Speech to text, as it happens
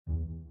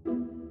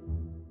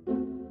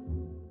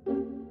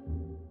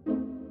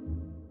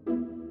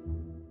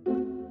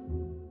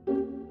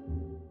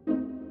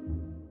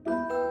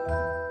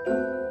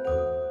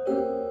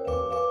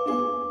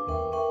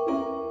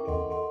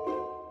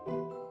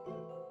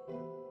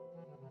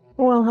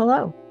Well,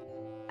 hello,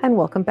 and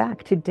welcome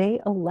back to day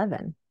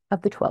 11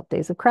 of the 12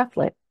 days of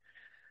CraftLit.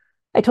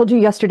 I told you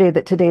yesterday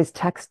that today's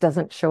text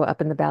doesn't show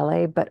up in the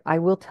ballet, but I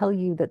will tell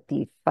you that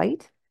the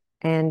fight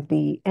and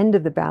the end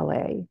of the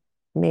ballet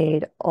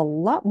made a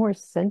lot more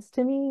sense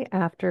to me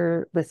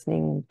after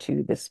listening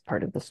to this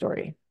part of the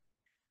story.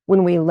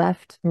 When we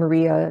left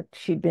Maria,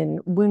 she'd been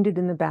wounded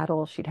in the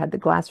battle. She'd had the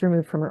glass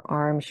removed from her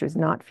arm. She was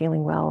not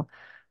feeling well.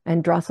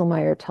 And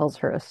Drosselmeyer tells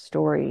her a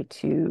story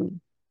to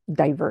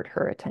divert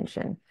her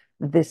attention.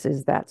 This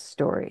is that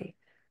story.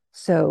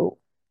 So,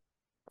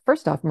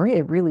 first off,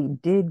 Maria really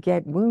did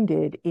get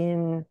wounded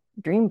in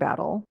Dream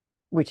Battle,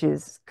 which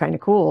is kind of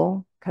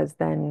cool because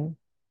then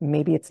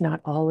maybe it's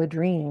not all a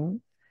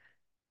dream.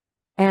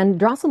 And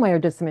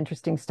Drosselmeyer does some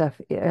interesting stuff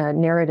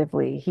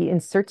narratively. He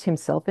inserts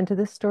himself into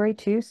this story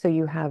too. So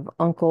you have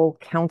Uncle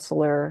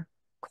Counselor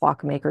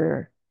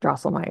Clockmaker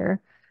Drosselmeyer.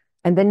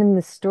 And then in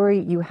the story,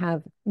 you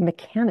have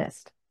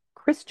mechanist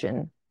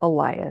Christian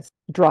Elias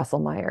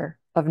Drosselmeyer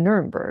of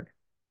Nuremberg.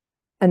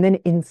 And then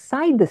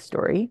inside the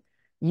story,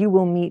 you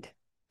will meet,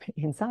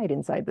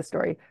 inside the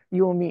story,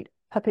 you will meet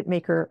puppet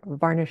maker,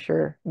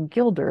 varnisher,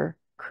 gilder,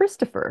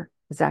 Christopher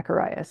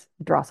Zacharias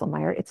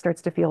Drosselmeyer. It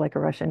starts to feel like a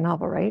Russian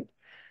novel, right?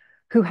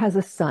 Who has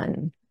a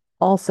son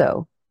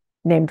also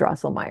named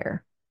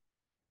Drosselmeyer.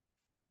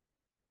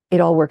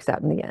 It all works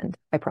out in the end,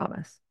 I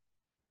promise.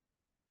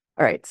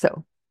 All right,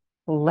 so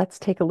let's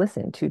take a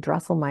listen to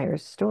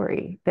Drosselmeyer's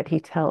story that he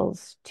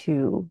tells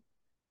to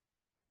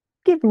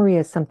give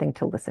Maria something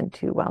to listen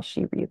to while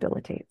she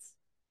rehabilitates.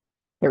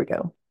 Here we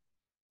go.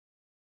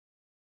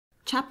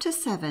 Chapter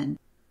 7.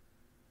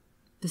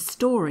 The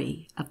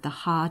Story of the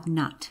Hard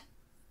Nut.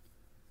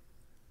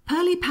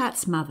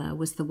 Pirlipat's mother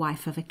was the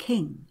wife of a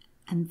king,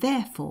 and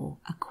therefore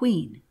a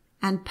queen,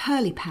 and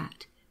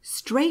Pirlipat,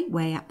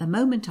 straightway at the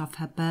moment of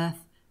her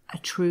birth, a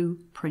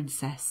true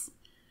princess.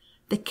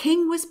 The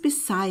king was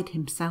beside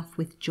himself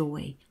with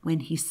joy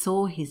when he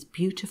saw his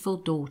beautiful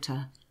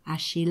daughter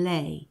as she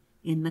lay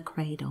in the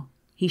cradle.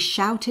 He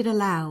shouted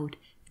aloud,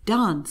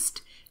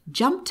 danced,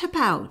 jumped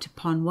about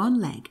upon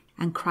one leg,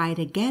 and cried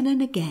again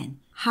and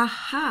again, "Ha,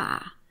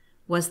 ha!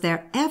 Was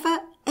there ever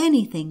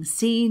anything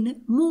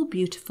seen more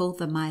beautiful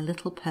than my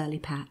little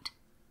Pirlipat?"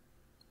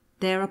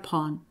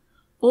 Thereupon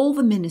all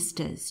the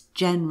ministers,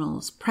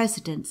 generals,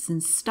 presidents,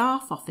 and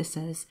staff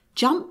officers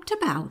jumped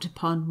about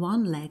upon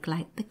one leg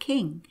like the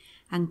king,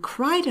 and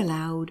cried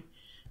aloud,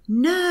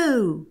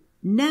 "No,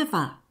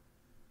 never!"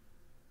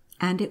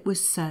 And it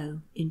was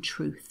so, in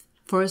truth,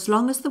 for as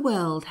long as the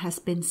world has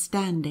been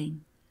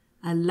standing,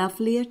 a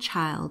lovelier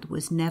child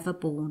was never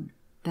born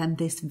than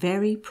this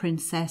very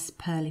Princess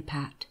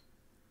Pirlipat.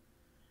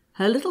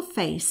 Her little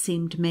face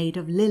seemed made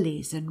of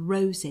lilies and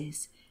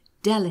roses,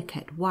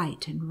 delicate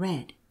white and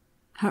red.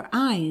 Her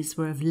eyes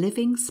were of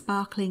living,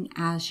 sparkling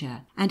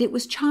azure, and it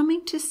was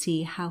charming to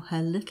see how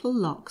her little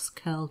locks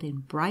curled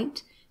in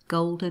bright,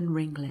 golden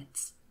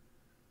ringlets.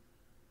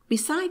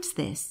 Besides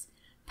this,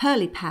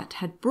 Pirlipat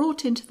had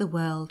brought into the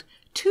world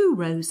 2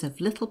 rows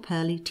of little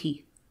pearly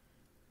teeth,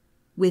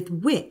 with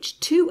which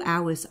 2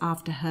 hours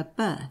after her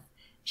birth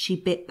she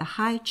bit the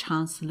High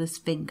Chancellor's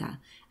finger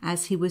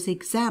as he was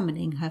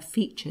examining her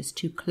features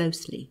too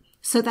closely,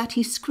 so that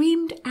he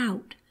screamed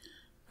out,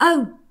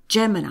 "Oh,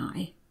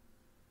 Gemini!"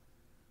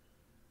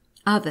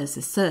 Others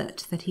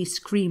assert that he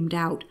screamed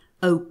out,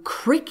 "Oh,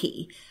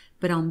 Cricky!"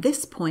 but on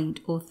this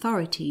point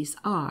authorities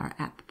are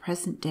at the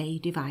present day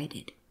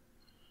divided.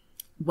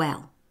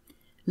 Well,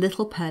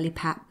 little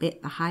Pirlipat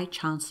bit the High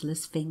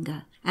Chancellor's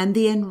finger, and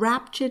the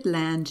enraptured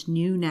land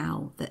knew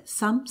now that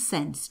some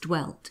sense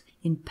dwelt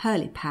in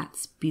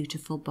Pirlipat's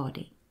beautiful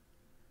body.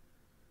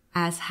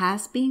 As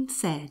has been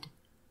said,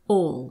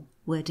 all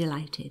were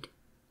delighted.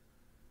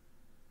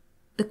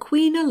 The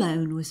queen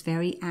alone was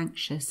very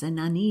anxious and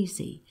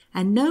uneasy,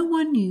 and no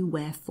one knew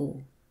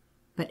wherefore,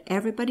 but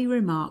everybody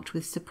remarked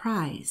with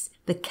surprise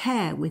the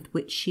care with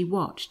which she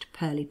watched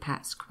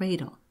Pirlipat's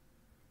cradle.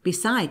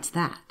 Besides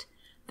that,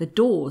 the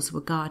doors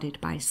were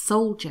guarded by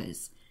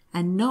soldiers,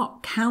 and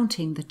not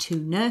counting the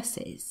 2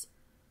 nurses,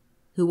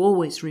 who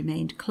always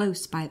remained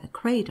close by the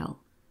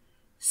cradle,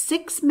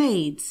 6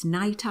 maids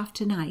night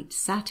after night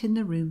sat in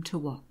the room to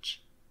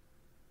watch.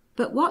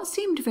 But what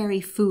seemed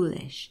very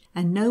foolish,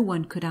 and no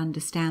one could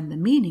understand the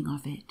meaning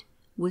of it,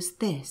 was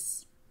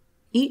this.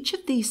 Each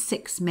of these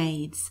 6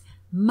 maids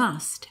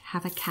must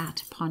have a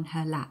cat upon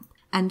her lap,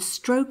 and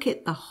stroke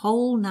it the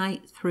whole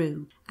night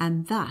through,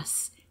 and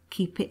thus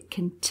keep it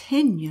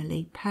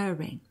continually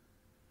purring.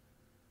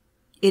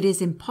 It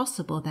is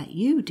impossible that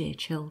you, dear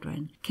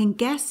children, can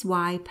guess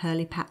why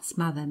Pirlipat's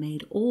mother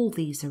made all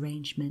these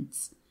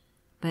arrangements,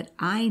 but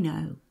I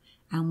know,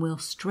 and will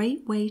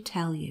straightway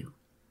tell you.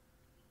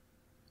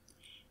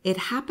 It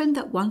happened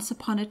that once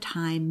upon a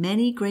time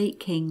many great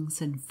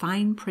kings and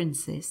fine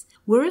princes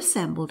were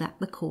assembled at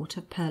the court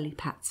of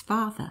Pirlipat's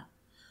father,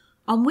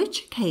 on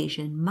which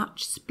occasion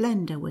much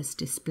splendour was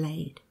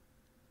displayed.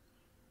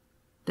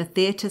 The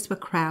theatres were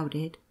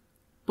crowded,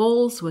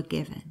 balls were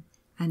given,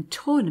 and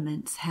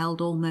tournaments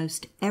held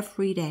almost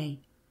every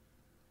day.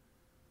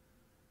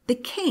 The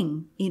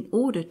king, in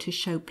order to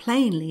show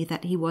plainly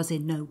that he was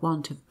in no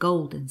want of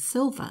gold and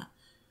silver,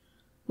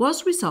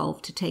 was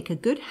resolved to take a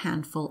good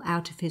handful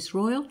out of his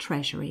royal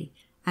treasury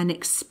and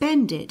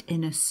expend it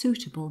in a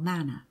suitable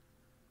manner.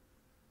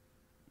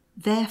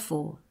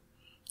 Therefore,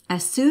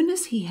 as soon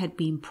as he had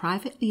been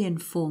privately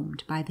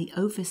informed by the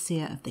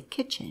overseer of the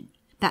kitchen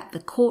that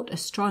the court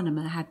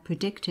astronomer had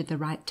predicted the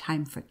right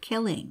time for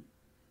killing,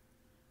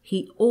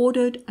 he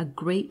ordered a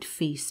great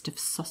feast of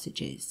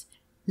sausages,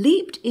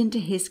 leaped into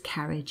his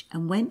carriage,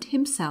 and went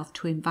himself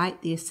to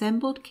invite the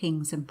assembled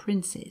kings and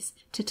princes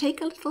to take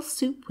a little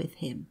soup with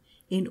him,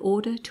 in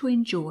order to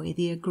enjoy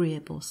the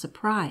agreeable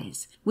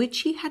surprise which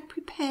he had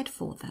prepared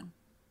for them.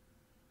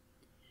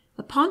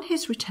 Upon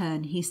his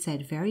return he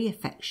said very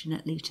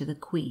affectionately to the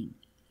queen,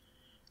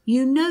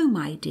 "You know,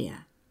 my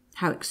dear,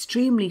 how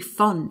extremely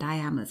fond I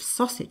am of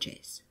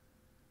sausages."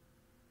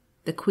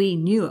 The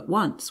queen knew at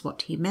once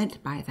what he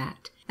meant by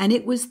that, and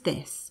it was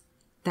this,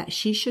 that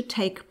she should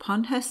take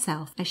upon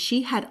herself, as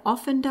she had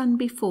often done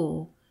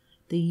before,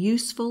 the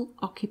useful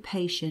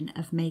occupation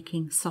of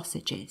making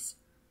sausages.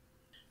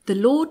 The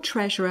Lord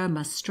Treasurer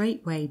must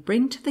straightway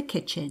bring to the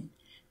kitchen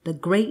the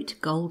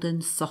great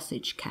golden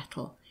sausage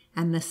kettle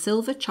and the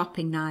silver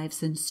chopping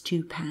knives and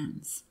stew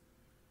pans.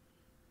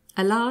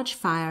 A large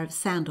fire of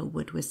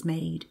sandalwood was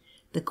made.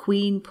 The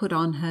queen put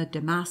on her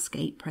damask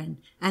apron,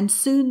 and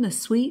soon the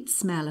sweet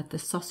smell of the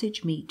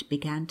sausage meat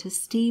began to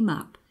steam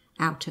up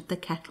out of the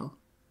kettle.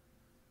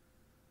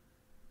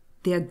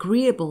 The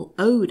agreeable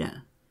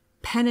odour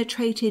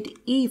penetrated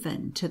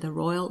even to the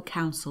royal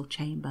council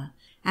chamber,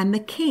 and the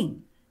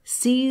king,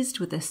 seized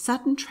with a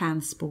sudden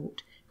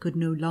transport, could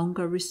no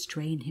longer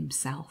restrain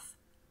himself.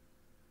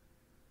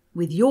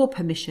 "With your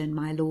permission,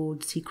 my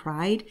lords," he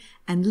cried,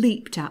 and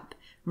leaped up,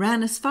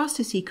 ran as fast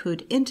as he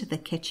could into the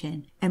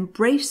kitchen,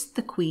 embraced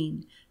the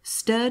queen,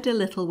 stirred a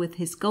little with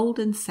his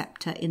golden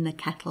sceptre in the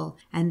kettle,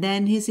 and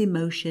then, his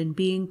emotion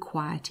being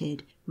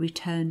quieted,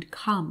 returned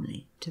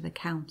calmly to the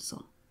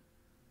council.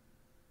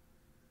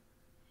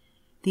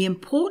 The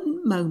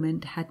important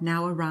moment had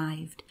now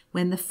arrived,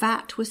 when the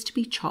fat was to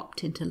be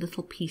chopped into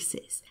little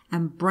pieces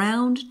and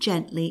browned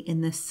gently in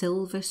the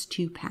silver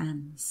stew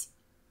pans.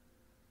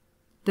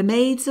 The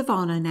maids of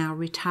honour now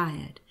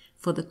retired,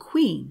 for the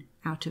queen,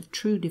 out of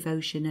true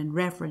devotion and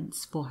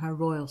reverence for her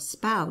royal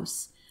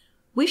spouse,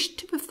 wished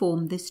to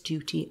perform this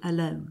duty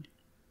alone.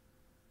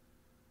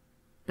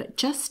 But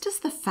just as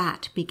the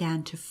fat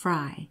began to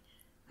fry,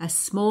 a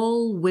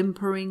small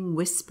whimpering,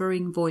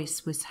 whispering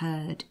voice was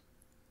heard.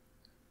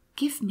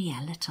 "Give me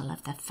a little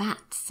of the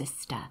fat,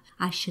 sister.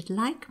 I should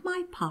like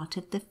my part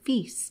of the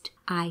feast.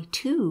 I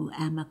too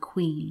am a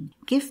queen.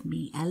 Give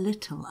me a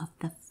little of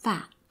the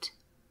fat."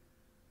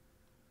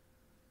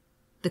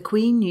 The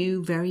queen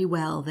knew very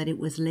well that it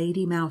was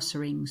Lady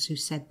Mouserings who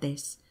said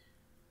this.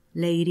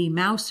 Lady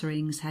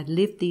Mouserings had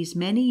lived these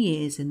many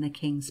years in the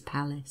king's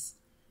palace.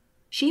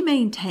 She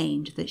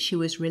maintained that she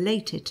was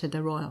related to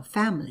the royal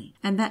family,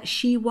 and that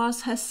she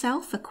was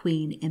herself a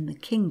queen in the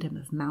kingdom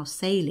of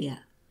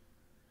Mousalia,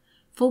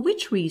 for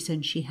which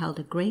reason she held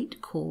a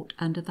great court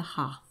under the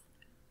hearth.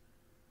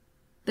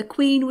 The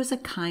queen was a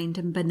kind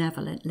and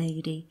benevolent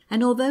lady,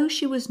 and although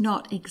she was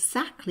not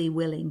exactly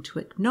willing to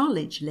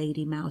acknowledge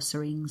Lady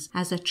Mouserings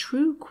as a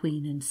true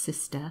queen and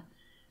sister,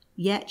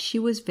 yet she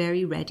was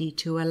very ready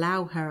to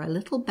allow her a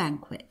little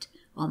banquet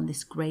on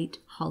this great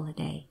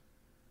holiday.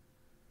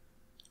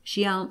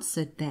 She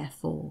answered,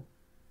 therefore,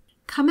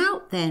 "Come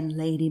out then,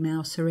 Lady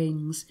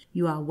Mouserings,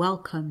 you are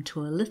welcome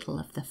to a little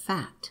of the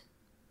fat."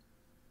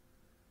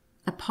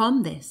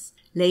 Upon this,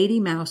 Lady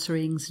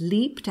Mouserings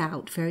leaped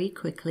out very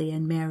quickly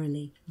and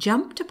merrily,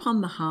 jumped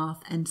upon the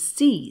hearth, and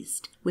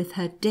seized with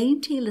her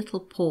dainty little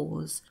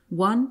paws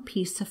one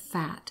piece of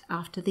fat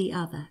after the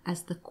other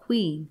as the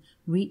queen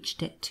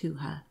reached it to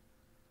her.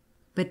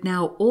 But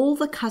now all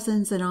the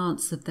cousins and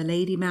aunts of the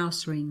Lady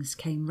Mouserings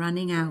came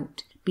running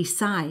out,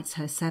 besides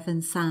her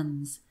 7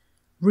 sons,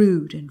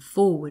 rude and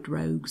forward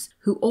rogues,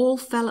 who all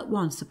fell at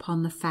once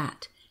upon the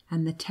fat,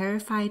 and the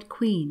terrified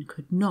queen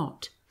could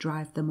not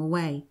drive them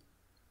away.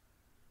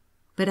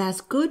 But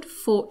as good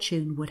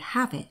fortune would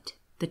have it,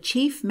 the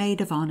chief maid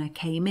of honour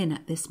came in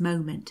at this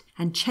moment,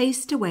 and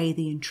chased away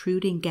the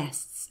intruding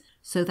guests,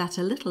 so that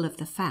a little of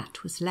the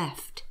fat was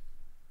left.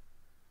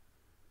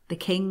 The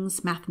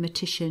king's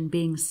mathematician,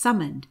 being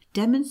summoned,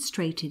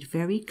 demonstrated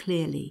very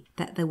clearly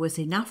that there was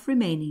enough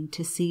remaining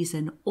to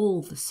season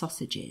all the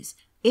sausages,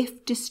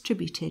 if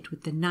distributed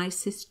with the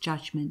nicest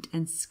judgment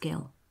and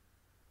skill.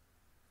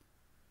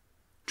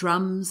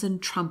 Drums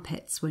and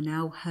trumpets were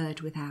now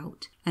heard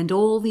without, and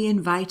all the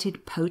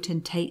invited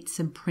potentates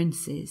and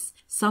princes,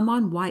 some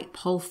on white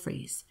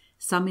palfreys,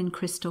 some in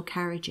crystal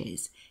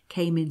carriages,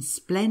 came in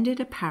splendid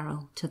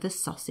apparel to the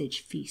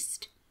sausage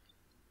feast.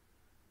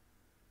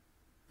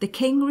 The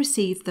king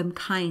received them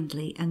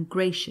kindly and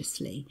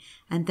graciously,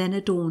 and then,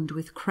 adorned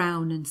with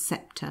crown and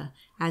sceptre,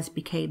 as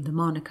became the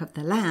monarch of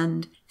the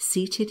land,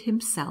 seated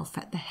himself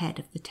at the head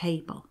of the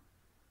table.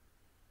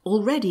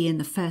 Already in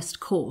the first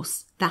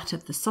course, that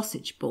of the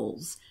sausage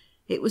balls,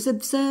 it was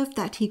observed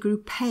that he grew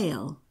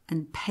pale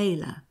and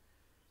paler,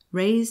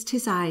 raised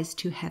his eyes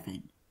to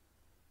heaven.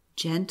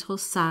 Gentle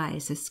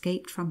sighs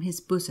escaped from his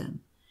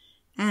bosom,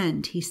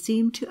 and he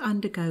seemed to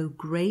undergo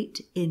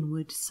great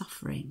inward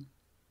suffering.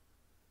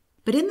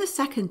 But in the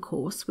second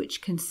course,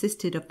 which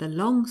consisted of the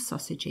long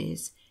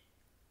sausages,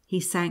 he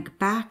sank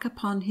back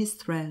upon his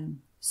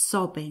throne,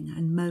 sobbing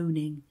and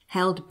moaning,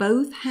 held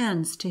both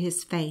hands to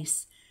his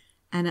face,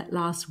 and at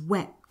last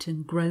wept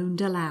and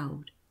groaned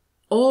aloud.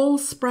 All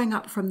sprang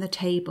up from the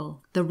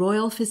table. The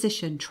royal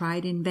physician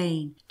tried in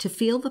vain to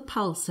feel the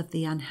pulse of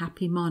the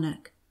unhappy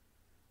monarch.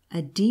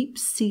 A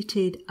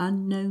deep-seated,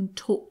 unknown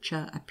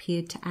torture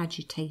appeared to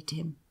agitate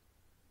him.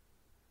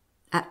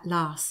 At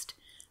last,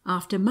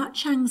 after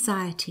much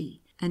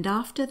anxiety, and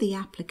after the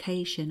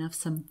application of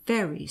some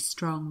very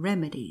strong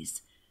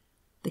remedies,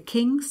 the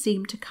king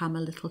seemed to come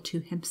a little to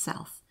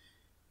himself,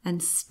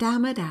 and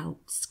stammered out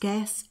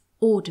scarce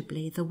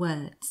audibly the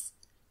words,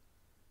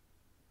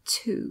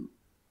 "Too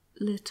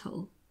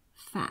little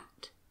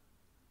fat."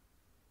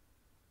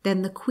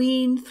 Then the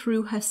queen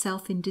threw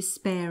herself in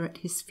despair at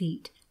his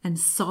feet, and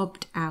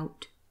sobbed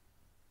out,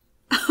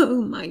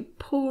 "Oh, my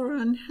poor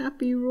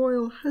unhappy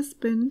royal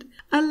husband!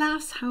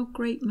 Alas, how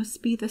great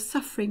must be the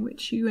suffering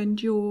which you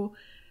endure!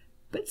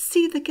 But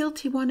see the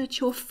guilty one at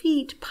your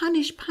feet.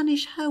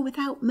 Punish her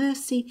without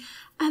mercy.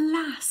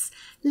 Alas,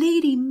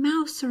 Lady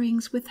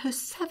Mouse-Rings with her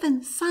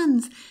 7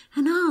 sons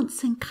and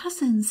aunts and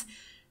cousins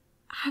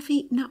have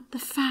eaten up the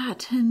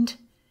fat, and—"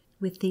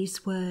 With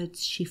these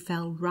words she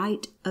fell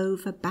right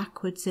over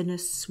backwards in a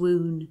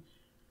swoon.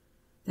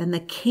 Then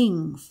the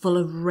king, full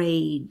of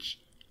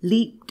rage,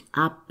 leaped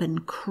up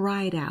and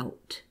cried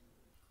out,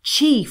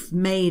 "Chief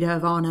Maid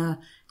of Honour,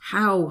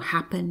 how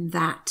happened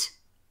that?"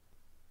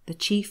 The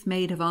chief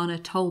maid of honour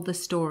told the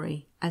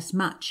story, as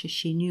much as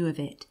she knew of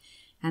it,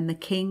 and the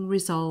king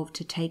resolved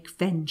to take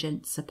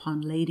vengeance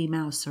upon Lady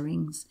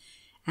Mouse-Rings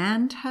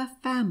and her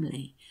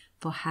family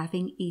for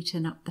having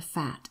eaten up the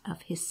fat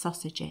of his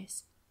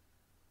sausages.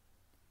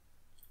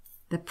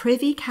 The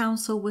Privy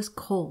Council was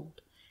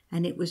called,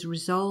 and it was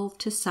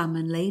resolved to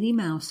summon Lady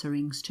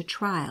Mouse-Rings to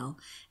trial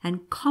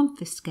and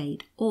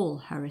confiscate all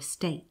her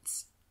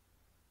estates.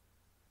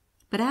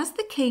 But as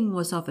the king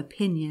was of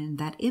opinion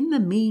that in the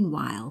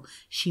meanwhile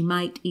she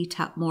might eat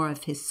up more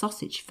of his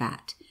sausage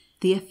fat,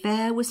 the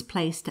affair was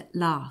placed at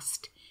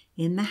last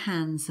in the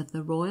hands of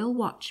the royal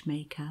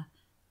watchmaker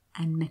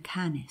and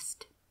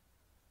mechanist.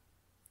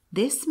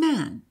 This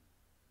man,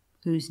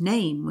 whose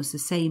name was the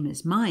same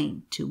as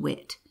mine, to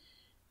wit,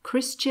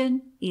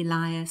 Christian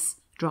Elias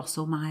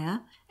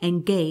Drosselmeier,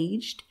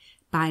 engaged,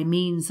 by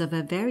means of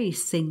a very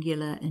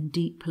singular and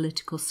deep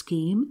political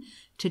scheme,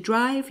 to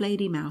drive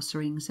Lady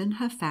Mouse-Rings and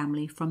her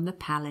family from the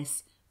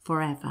palace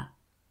for ever.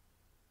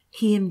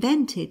 He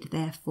invented,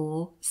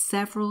 therefore,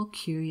 several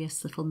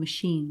curious little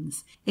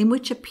machines, in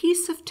which a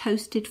piece of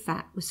toasted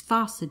fat was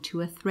fastened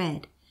to a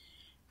thread,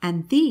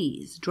 and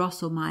these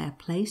Drosselmeier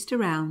placed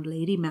around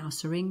Lady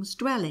Mouse-Rings'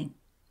 dwelling.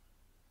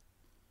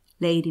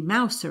 Lady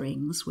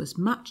Mouse-Rings was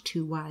much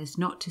too wise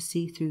not to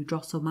see through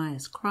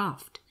Drosselmeier's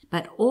craft,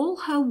 but all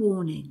her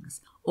warnings,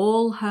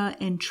 all her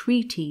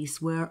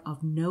entreaties were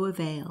of no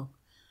avail.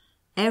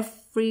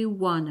 Every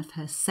one of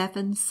her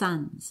 7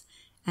 sons,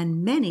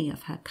 and many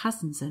of her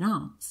cousins and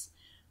aunts,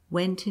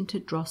 went into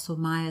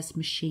Drosselmeier's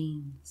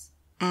machines,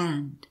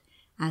 and,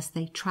 as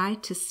they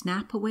tried to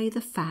snap away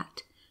the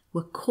fat,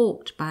 were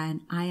caught by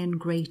an iron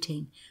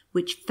grating,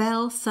 which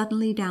fell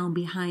suddenly down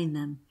behind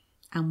them,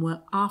 and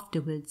were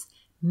afterwards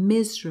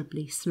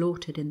miserably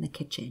slaughtered in the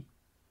kitchen.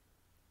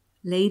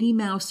 Lady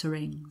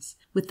Mouse-Rings,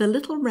 with the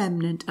little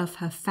remnant of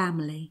her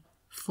family,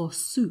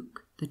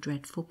 forsook the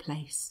dreadful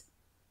place.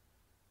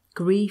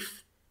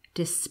 Grief,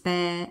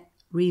 despair,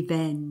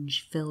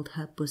 revenge filled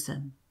her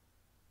bosom.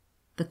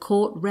 The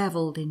court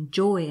revelled in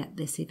joy at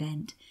this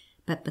event,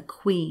 but the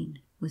queen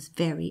was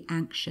very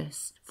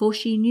anxious, for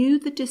she knew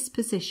the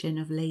disposition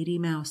of Lady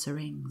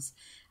Mouse-Rings,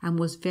 and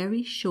was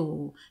very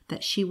sure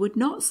that she would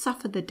not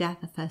suffer the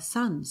death of her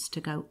sons to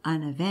go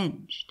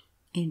unavenged.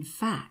 In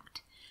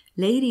fact,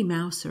 Lady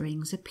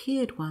Mouse-Rings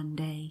appeared one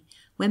day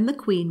when the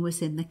queen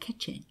was in the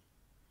kitchen,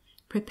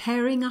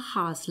 preparing a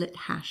harslet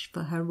hash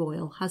for her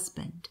royal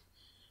husband,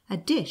 a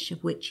dish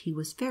of which he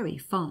was very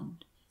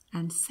fond,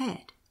 and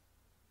said,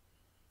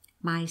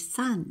 "My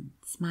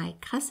sons, my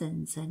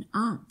cousins and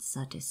aunts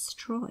are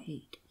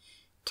destroyed.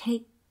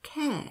 Take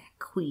care,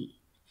 queen,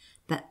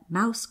 that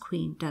Mouse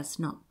Queen does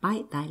not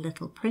bite thy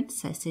little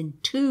princess in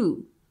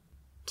 2.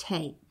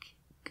 Take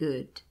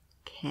good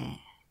care."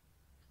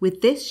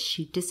 With this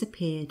she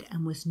disappeared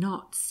and was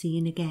not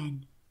seen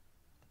again.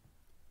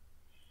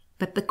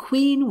 But the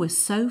queen was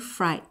so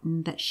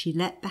frightened that she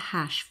let the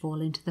hash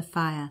fall into the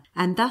fire,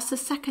 and thus a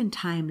second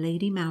time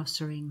Lady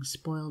Mouse-Rings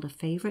spoiled a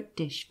favourite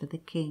dish for the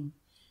king,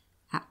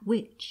 at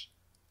which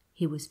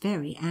he was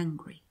very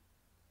angry.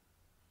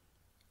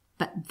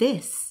 "But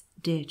this,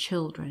 dear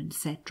children,"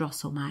 said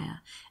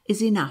Drosselmeier,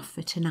 "is enough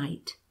for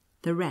tonight,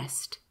 the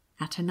rest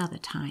at another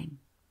time."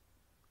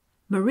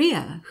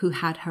 Maria, who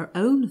had her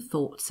own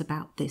thoughts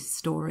about this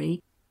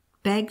story,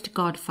 begged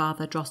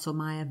Godfather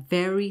Drosselmeier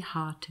very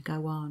hard to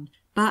go on,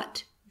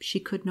 but she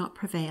could not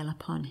prevail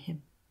upon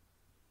him.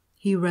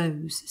 He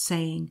rose,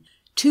 saying,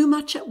 "Too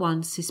much at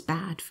once is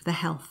bad for the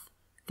health,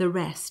 the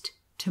rest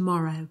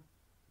tomorrow."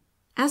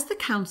 As the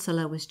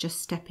counsellor was just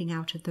stepping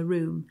out of the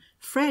room,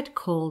 Fred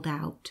called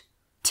out,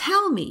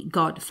 "Tell me,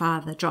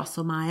 godfather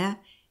Drosselmeier,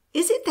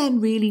 is it then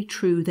really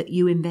true that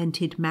you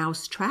invented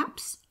mouse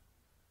traps?"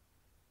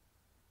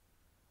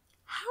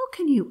 "How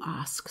can you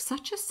ask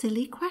such a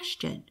silly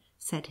question?"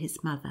 said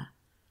his mother.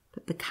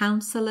 But the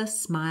counsellor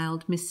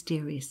smiled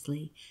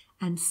mysteriously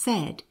and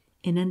said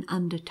in an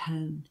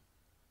undertone,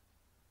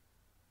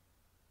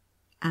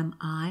 "Am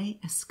I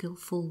a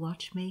skillful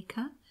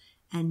watchmaker,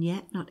 and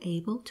yet not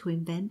able to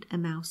invent a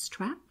mouse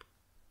trap?"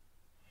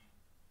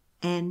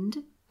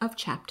 End of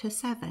chapter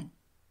 7.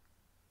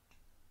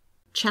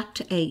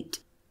 Chapter 8.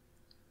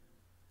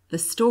 The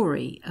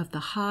story of the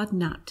hard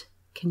nut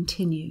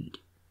continued.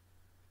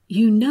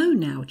 "You know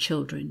now,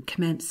 children,"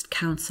 commenced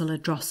Counsellor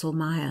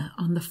Drosselmeier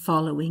on the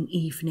following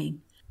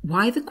evening,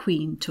 "why the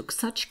Queen took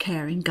such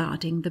care in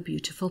guarding the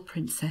beautiful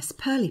Princess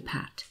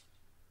Pirlipat.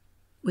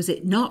 Was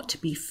it not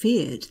to be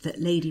feared that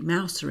Lady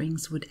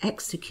Mouserings would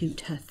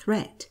execute her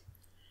threat,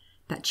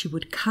 that she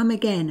would come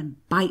again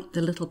and bite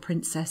the little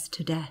princess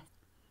to death?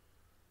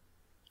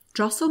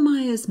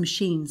 Drosselmeier's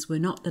machines were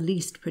not the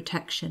least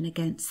protection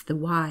against the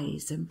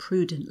wise and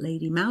prudent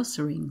Lady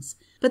Mouserings,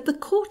 but the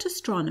court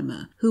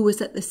astronomer, who was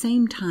at the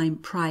same time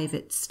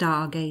private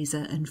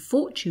star-gazer and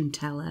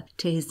fortune-teller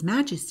to his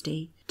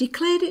Majesty,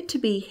 declared it to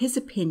be his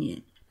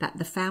opinion that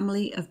the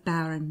family of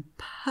Baron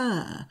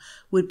Purr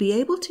would be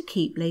able to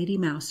keep Lady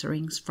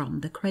Mouserings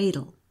from the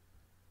cradle.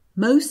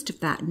 Most of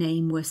that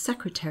name were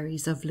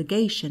secretaries of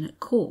legation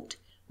at court,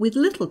 with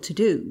little to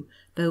do,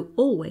 though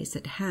always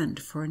at hand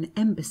for an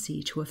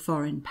embassy to a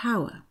foreign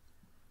power.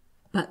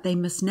 But they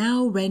must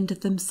now render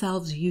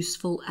themselves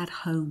useful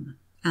at home,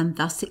 and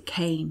thus it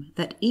came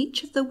that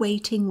each of the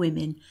waiting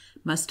women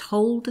must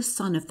hold a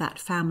son of that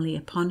family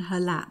upon her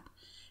lap,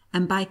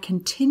 and by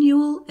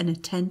continual and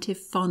attentive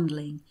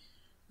fondling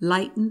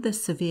lighten the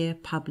severe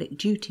public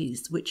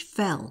duties which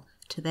fell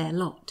to their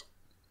lot.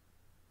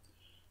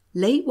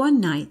 Late one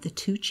night the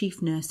two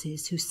chief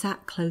nurses, who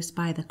sat close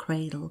by the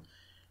cradle,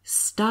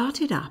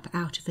 started up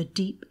out of a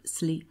deep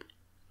sleep.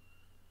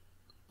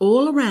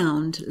 All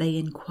around lay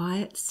in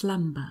quiet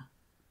slumber,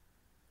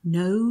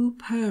 no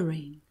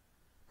purring,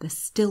 the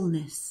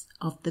stillness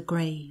of the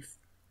grave.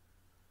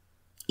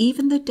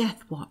 Even the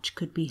death watch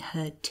could be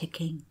heard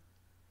ticking.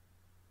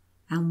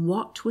 And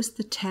what was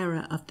the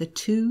terror of the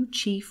two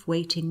chief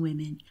waiting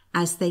women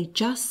as they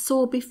just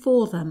saw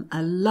before them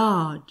a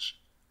large,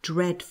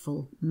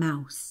 dreadful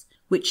mouse,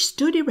 which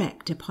stood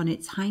erect upon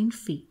its hind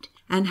feet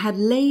and had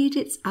laid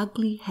its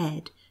ugly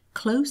head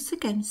close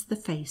against the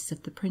face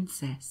of the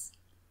princess.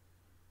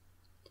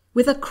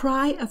 With a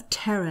cry of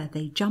terror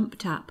they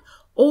jumped up,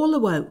 all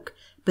awoke,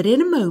 but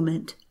in a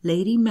moment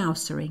Lady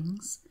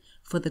Mouserings,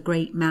 for the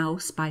great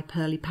mouse by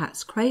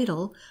Pirlipat's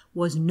cradle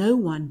was no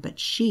one but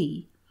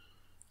she,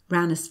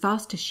 ran as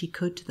fast as she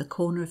could to the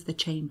corner of the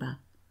chamber.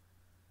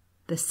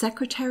 The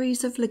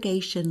secretaries of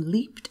legation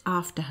leaped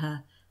after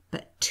her,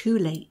 but too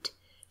late.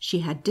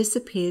 She had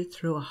disappeared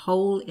through a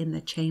hole in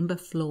the chamber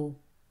floor.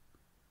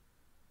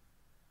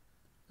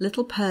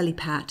 Little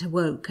Pirlipat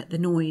awoke at the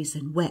noise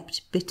and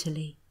wept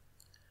bitterly.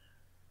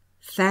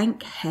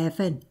 "Thank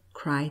heaven!"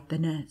 cried the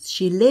nurse.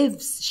 "She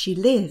lives! She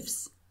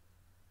lives!"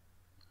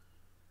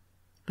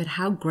 But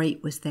how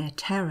great was their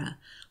terror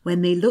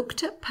when they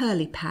looked at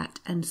Pirlipat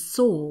and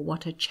saw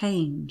what a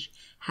change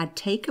had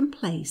taken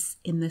place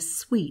in the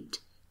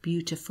sweet,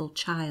 beautiful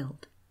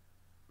child.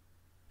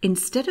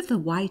 Instead of the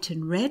white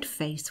and red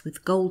face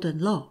with golden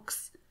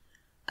locks,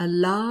 a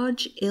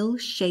large,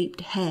 ill-shaped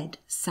head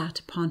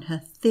sat upon her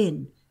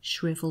thin,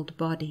 shriveled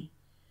body.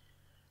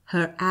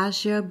 Her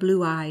azure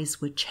blue eyes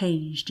were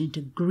changed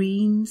into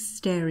green,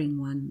 staring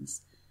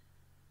ones,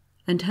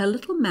 and her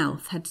little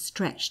mouth had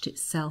stretched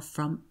itself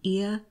from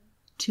ear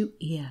to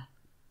ear.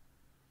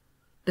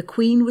 The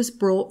Queen was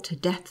brought to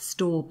death's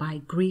door by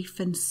grief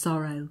and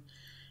sorrow,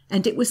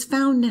 and it was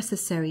found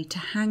necessary to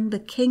hang the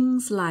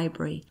king's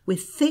library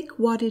with thick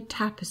wadded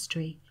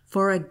tapestry,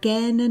 for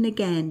again and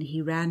again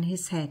he ran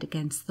his head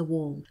against the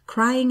wall,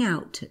 crying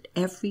out at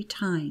every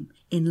time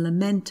in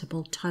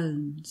lamentable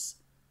tones,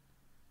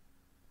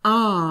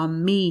 "Ah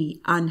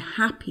me,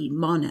 unhappy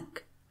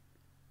monarch!"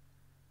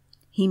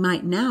 He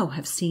might now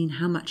have seen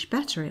how much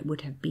better it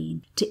would have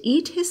been to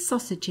eat his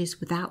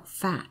sausages without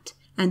fat,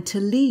 and to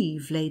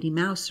leave Lady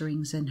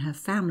Mouserings and her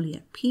family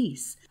at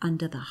peace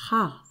under the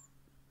hearth.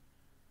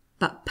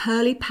 But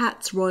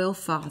Pirlipat's royal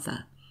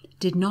father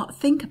did not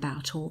think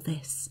about all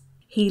this.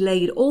 He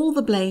laid all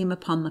the blame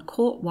upon the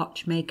court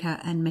watchmaker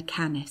and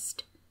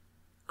mechanist,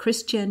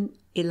 Christian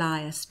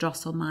Elias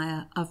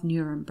Drosselmeier of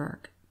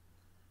Nuremberg.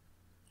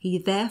 He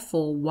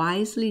therefore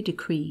wisely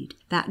decreed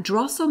that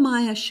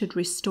Drosselmeier should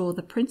restore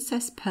the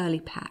Princess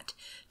Pirlipat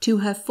to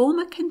her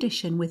former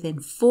condition within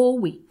 4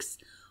 weeks,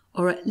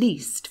 or at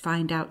least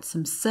find out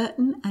some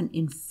certain and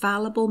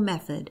infallible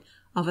method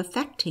of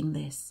effecting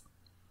this.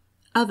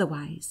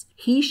 Otherwise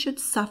he should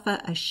suffer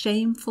a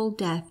shameful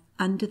death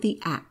under the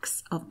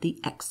axe of the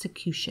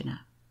executioner.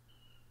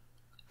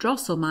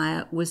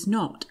 Drosselmeier was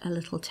not a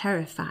little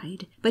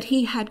terrified, but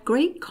he had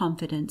great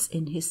confidence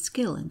in his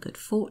skill and good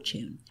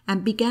fortune,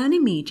 and began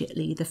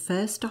immediately the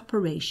first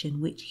operation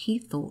which he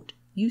thought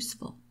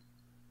useful.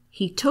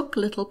 He took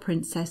little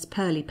Princess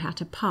Pirlipat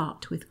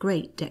apart with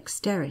great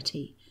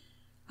dexterity,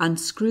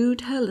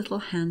 unscrewed her little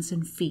hands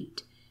and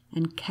feet,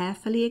 and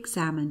carefully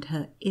examined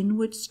her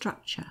inward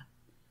structure.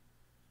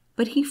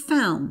 But he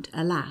found,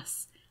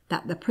 alas,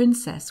 that the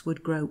princess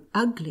would grow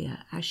uglier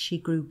as she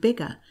grew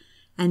bigger,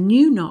 and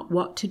knew not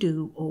what to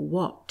do or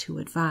what to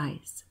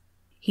advise.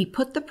 He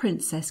put the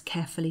princess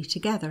carefully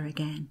together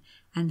again,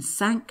 and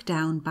sank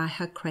down by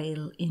her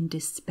cradle in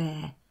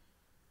despair,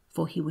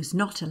 for he was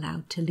not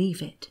allowed to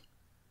leave it.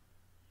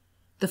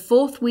 The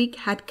 4th week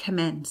had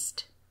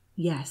commenced.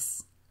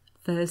 Yes,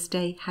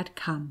 Thursday had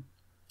come,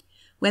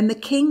 when the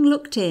king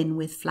looked in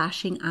with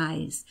flashing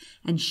eyes,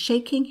 and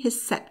shaking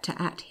his sceptre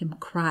at him,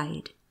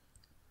 cried,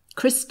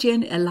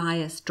 "Christian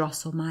Elias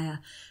Drosselmeier,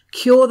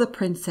 cure the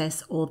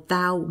princess, or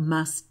thou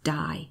must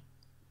die."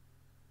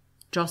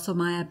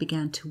 Drosselmeier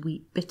began to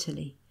weep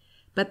bitterly,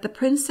 but the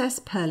Princess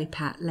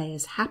Pirlipat lay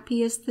as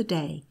happy as the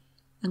day,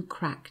 and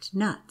cracked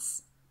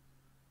nuts.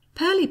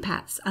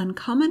 Pirlipat's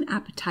uncommon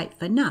appetite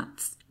for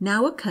nuts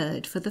now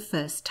occurred for the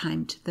first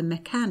time to the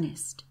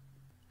mechanist,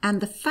 and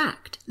the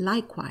fact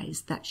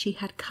likewise that she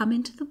had come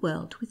into the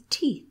world with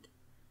teeth.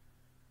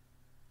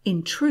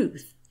 In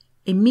truth,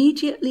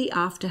 immediately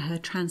after her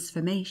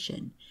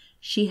transformation,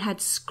 she had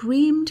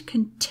screamed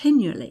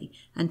continually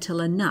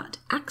until a nut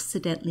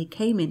accidentally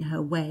came in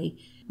her way,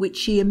 which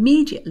she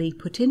immediately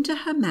put into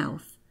her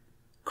mouth,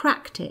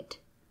 cracked it,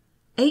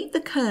 ate the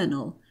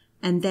kernel,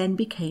 and then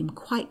became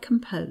quite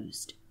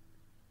composed.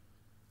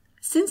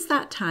 Since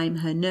that time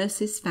her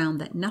nurses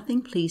found that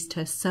nothing pleased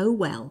her so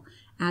well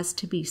as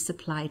to be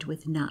supplied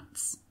with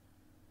nuts.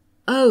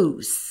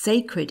 Oh,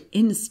 sacred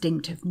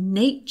instinct of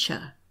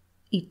nature!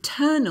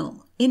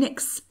 Eternal,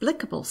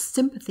 inexplicable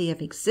sympathy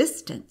of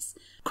existence,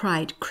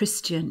 cried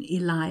Christian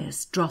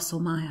Elias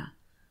Drosselmeier.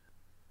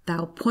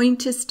 Thou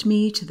pointest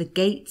me to the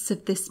gates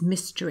of this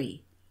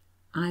mystery.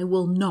 I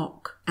will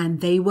knock,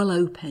 and they will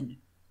open.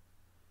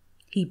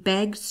 He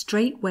begged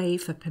straightway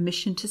for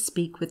permission to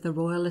speak with the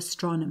royal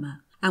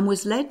astronomer, and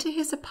was led to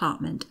his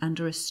apartment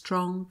under a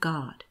strong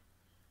guard.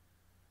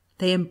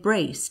 They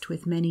embraced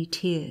with many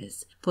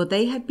tears, for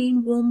they had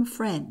been warm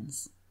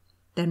friends,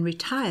 then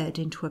retired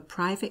into a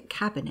private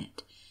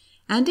cabinet,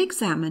 and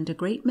examined a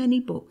great many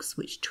books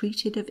which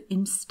treated of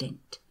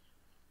instinct,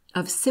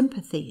 of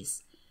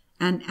sympathies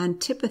and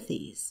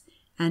antipathies,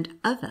 and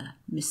other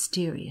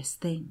mysterious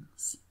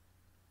things.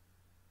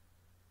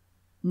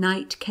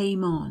 Night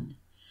came on.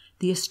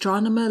 The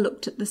astronomer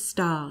looked at the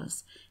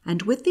stars,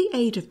 and with the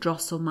aid of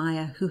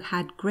Drosselmeier, who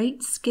had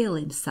great skill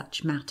in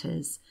such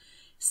matters,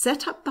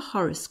 set up the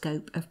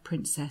horoscope of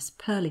Princess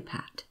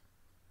Pirlipat.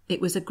 It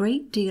was a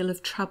great deal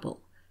of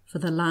trouble, for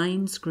the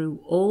lines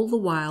grew all the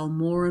while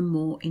more and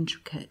more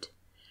intricate.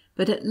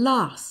 But at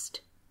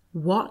last,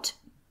 what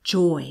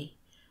joy!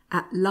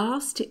 At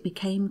last it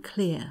became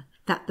clear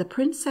that the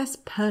Princess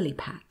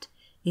Pirlipat,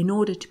 in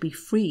order to be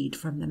freed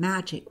from the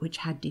magic which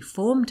had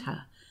deformed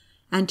her,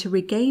 and to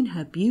regain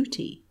her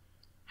beauty,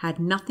 had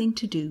nothing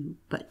to do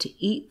but to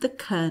eat the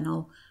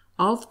kernel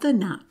of the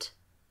nut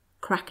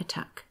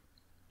Crackatuck.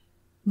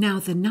 Now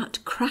the nut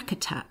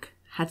Crackatuck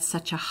had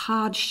such a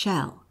hard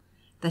shell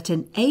that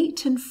an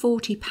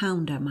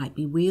 48-pounder might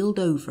be wheeled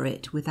over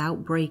it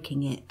without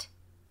breaking it.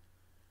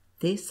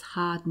 This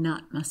hard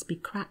nut must be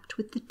cracked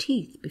with the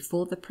teeth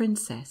before the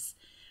princess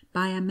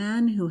by a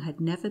man who had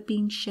never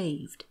been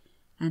shaved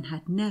and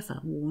had never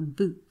worn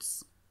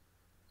boots.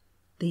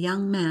 The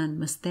young man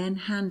must then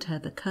hand her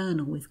the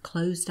kernel with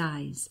closed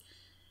eyes,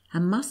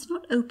 and must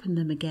not open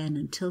them again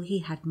until he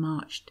had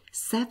marched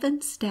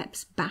 7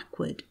 steps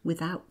backward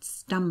without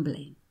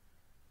stumbling.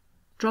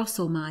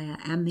 Drosselmeier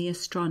and the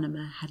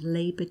astronomer had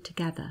laboured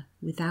together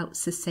without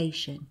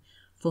cessation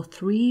for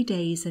 3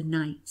 days and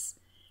nights,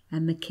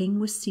 and the king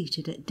was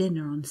seated at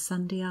dinner on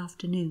Sunday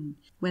afternoon,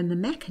 when the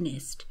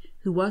mechanist,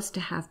 who was to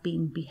have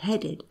been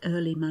beheaded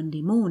early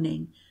Monday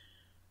morning,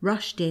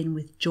 rushed in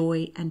with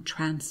joy and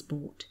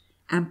transport,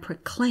 and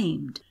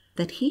proclaimed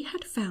that he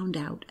had found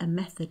out a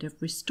method of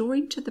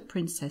restoring to the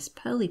Princess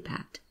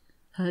Pirlipat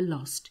her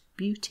lost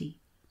beauty.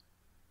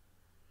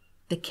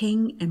 The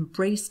king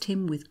embraced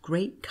him with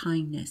great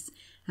kindness,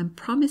 and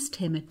promised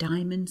him a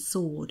diamond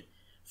sword,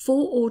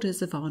 4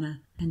 orders of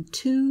honour, and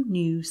 2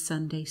 new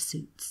Sunday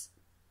suits.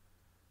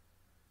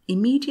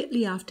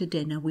 Immediately after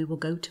dinner we will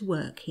go to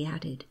work, he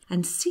added,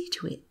 and see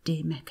to it,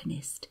 dear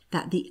mechanist,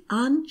 that the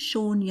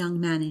unshorn young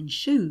man in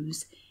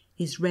shoes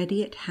is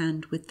ready at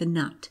hand with the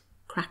nut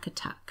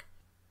Crackatuck,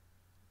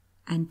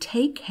 and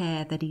take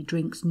care that he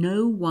drinks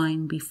no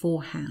wine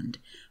beforehand,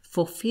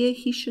 for fear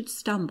he should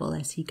stumble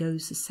as he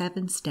goes the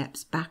 7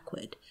 steps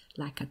backward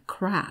like a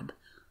crab.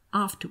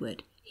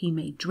 Afterward he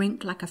may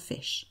drink like a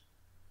fish.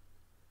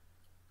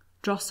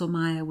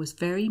 Drosselmeier was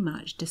very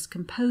much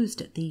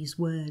discomposed at these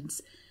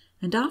words,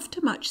 and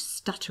after much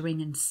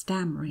stuttering and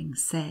stammering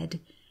said,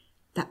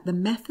 that the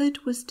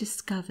method was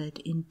discovered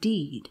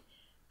indeed,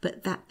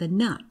 but that the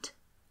nut,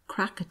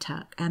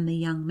 Crackatuck, and the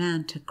young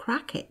man to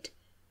crack it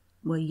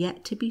were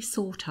yet to be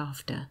sought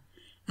after,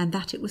 and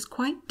that it was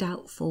quite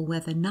doubtful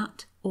whether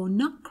Nut or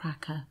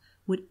Nutcracker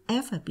would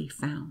ever be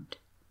found.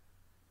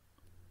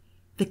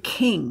 The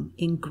king,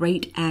 in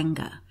great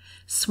anger,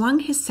 swung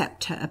his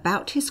sceptre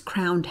about his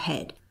crowned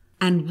head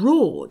and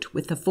roared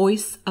with the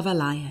voice of a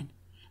lion,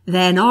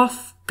 "Then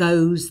off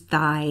goes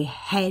thy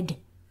head!"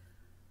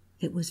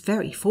 It was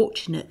very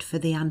fortunate for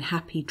the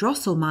unhappy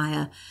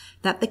Drosselmeier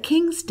that the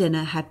king's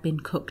dinner had been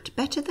cooked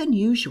better than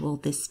usual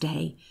this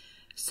day,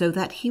 so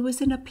that he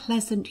was in a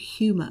pleasant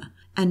humour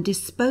and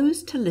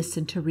disposed to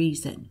listen to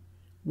reason,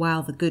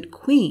 while the good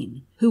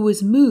queen, who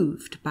was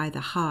moved by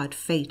the hard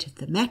fate of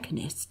the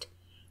mechanist,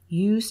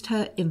 used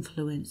her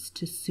influence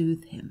to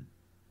soothe him.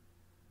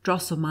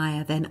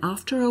 Drosselmeier then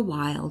after a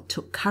while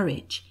took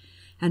courage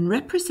and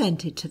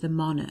represented to the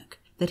monarch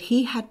that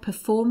he had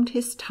performed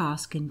his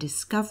task in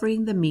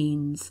discovering the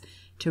means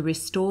to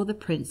restore the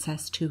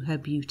princess to her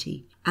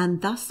beauty,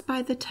 and thus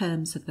by the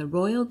terms of the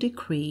royal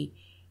decree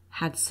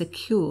had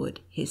secured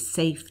his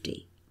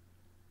safety.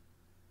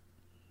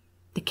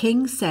 The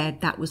king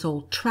said that was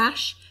all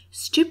trash,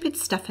 stupid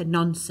stuff and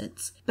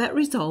nonsense, but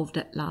resolved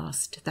at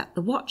last that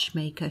the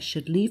watchmaker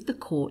should leave the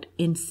court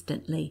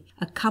instantly,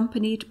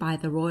 accompanied by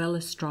the royal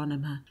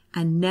astronomer,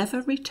 and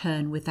never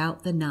return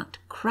without the nut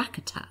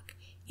Crackatuck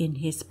in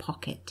his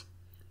pocket.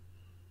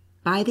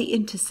 By the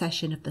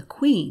intercession of the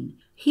queen,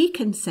 he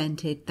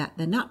consented that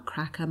the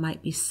Nutcracker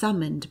might be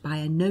summoned by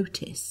a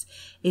notice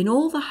in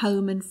all the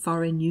home and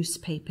foreign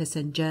newspapers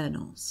and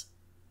journals.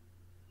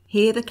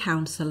 Here the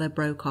counsellor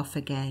broke off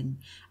again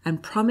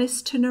and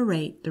promised to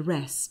narrate the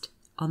rest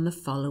on the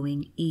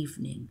following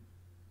evening.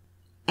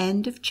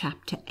 End of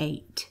Chapter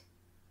 8.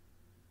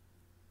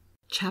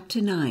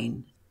 Chapter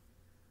 9.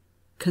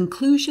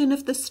 Conclusion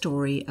of the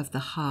story of the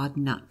hard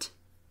nut.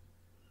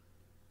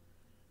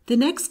 The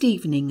next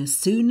evening, as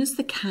soon as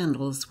the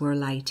candles were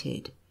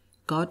lighted,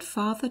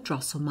 Godfather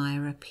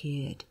Drosselmeier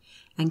appeared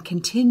and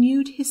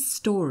continued his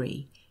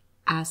story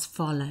as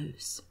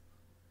follows.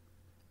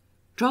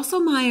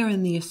 Drosselmeier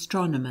and the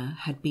astronomer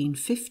had been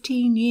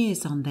 15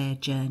 years on their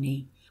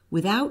journey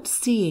without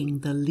seeing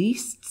the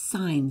least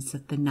signs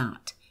of the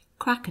nut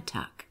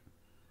Crackatuck.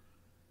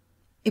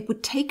 "It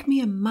would take me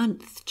a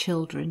month,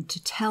 children,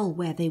 to tell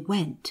where they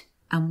went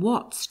and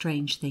what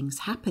strange things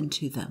happened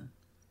to them.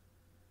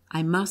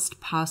 I must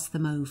pass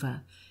them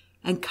over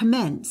and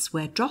commence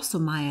where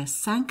Drosselmeier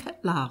sank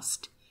at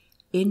last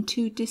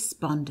into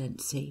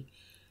despondency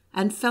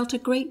and felt a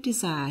great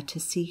desire to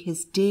see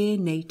his dear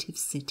native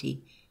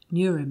city,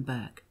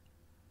 Nuremberg.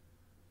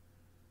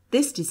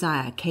 This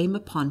desire came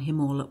upon him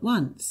all at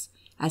once,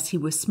 as he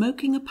was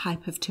smoking a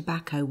pipe of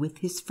tobacco with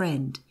his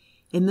friend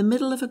in the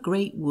middle of a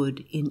great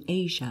wood in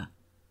Asia.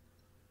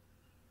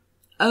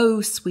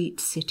 "Oh, sweet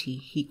city,"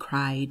 he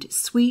cried,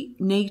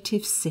 "sweet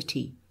native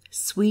city,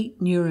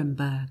 sweet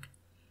Nuremberg.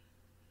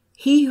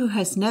 He who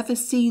has never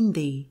seen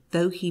thee,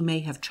 though he may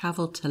have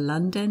travelled to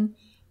London,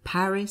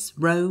 Paris,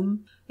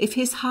 Rome, if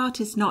his heart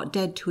is not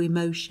dead to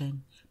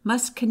emotion,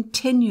 must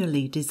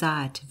continually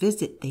desire to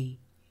visit thee.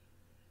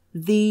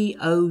 Thee,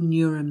 O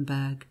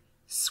Nuremberg,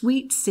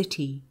 sweet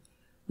city,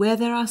 where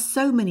there are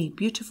so many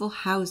beautiful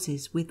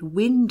houses with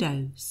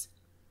windows."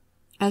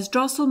 As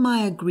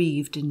Drosselmeier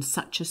grieved in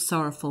such a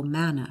sorrowful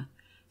manner,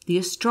 the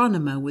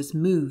astronomer was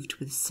moved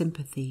with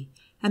sympathy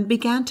and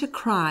began to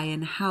cry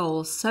and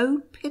howl so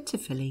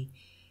pitifully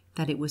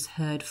that it was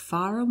heard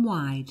far and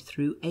wide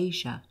through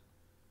Asia.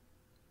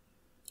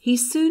 He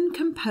soon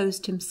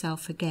composed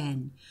himself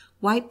again,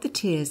 wiped the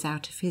tears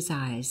out of his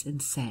eyes,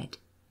 and said,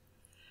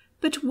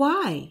 "But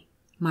why,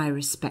 my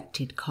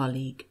respected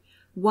colleague,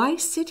 why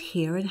sit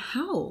here and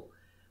howl?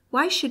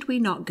 Why should we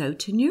not go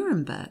to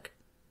Nuremberg?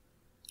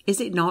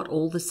 Is it not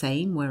all the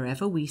same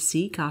wherever we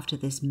seek after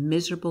this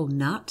miserable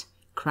nut,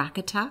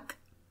 Crackatuck?"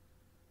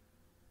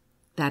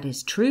 "That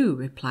is true,"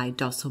 replied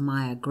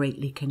Drosselmeier,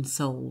 greatly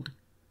consoled.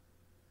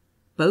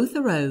 Both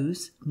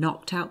arose,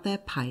 knocked out their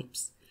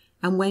pipes,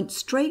 and went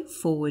straight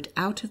forward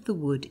out of the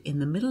wood in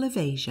the middle of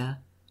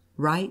Asia,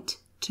 right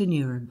to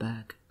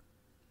Nuremberg.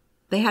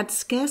 They had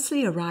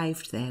scarcely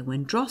arrived there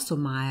when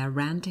Drosselmeier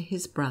ran to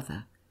his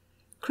brother,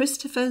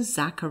 Christopher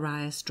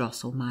Zacharias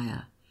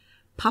Drosselmeier,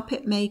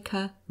 puppet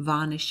maker,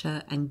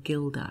 varnisher, and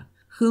gilder,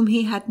 whom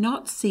he had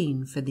not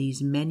seen for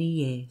these many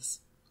years.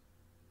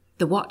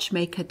 The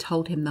watchmaker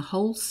told him the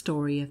whole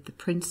story of the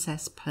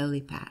Princess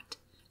Pirlipat,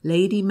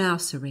 Lady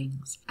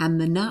Mouserings, and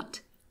the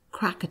nut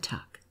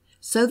Crackatuck,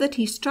 so that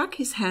he struck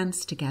his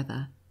hands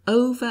together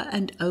over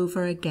and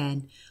over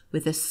again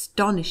with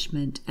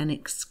astonishment and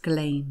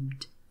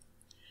exclaimed,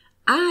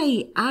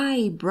 "Ay,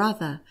 ay,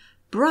 brother,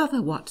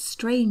 brother, what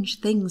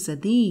strange things are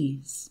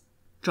these!"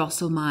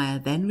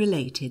 Drosselmeier then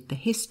related the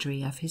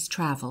history of his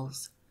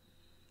travels,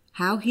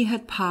 how he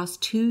had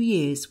passed 2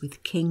 years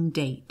with King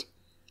Date,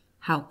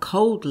 how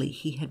coldly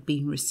he had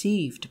been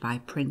received by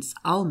Prince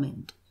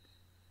Almond,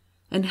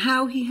 and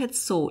how he had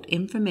sought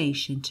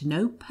information to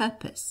no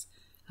purpose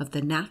of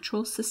the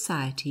Natural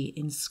Society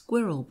in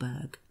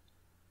Squirrelberg.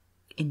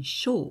 In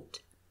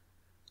short,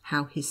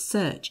 how his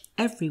search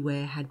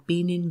everywhere had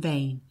been in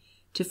vain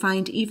to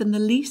find even the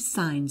least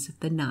signs of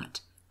the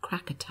nut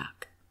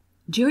Crackatuck.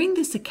 During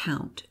this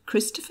account,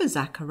 Christopher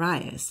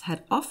Zacharias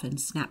had often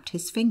snapped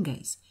his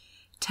fingers,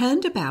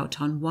 turned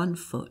about on one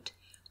foot,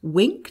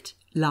 winked,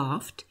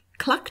 laughed,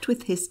 clucked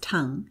with his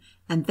tongue,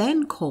 and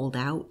then called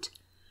out,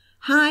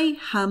 "Hi,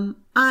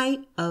 hum,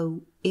 I,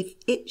 oh, if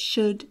it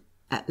should."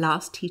 At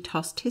last he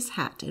tossed his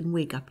hat and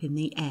wig up in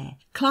the air,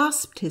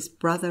 clasped his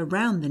brother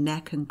round the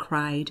neck, and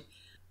cried,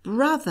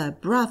 "Brother,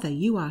 brother,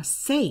 you are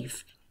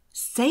safe,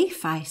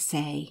 safe, I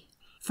say,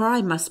 for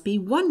I must be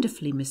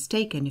wonderfully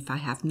mistaken if I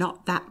have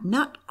not that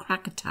nut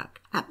Crackatuck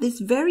at this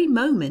very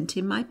moment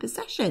in my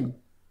possession."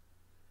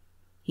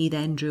 He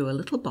then drew a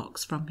little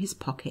box from his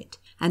pocket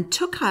and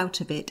took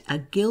out of it a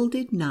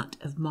gilded nut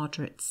of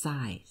moderate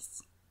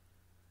size.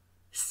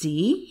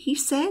 "See," he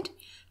said,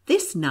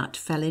 "this nut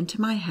fell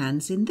into my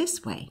hands in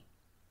this way.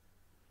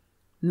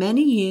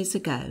 Many years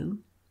ago,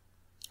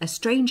 a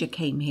stranger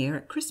came here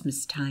at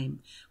Christmas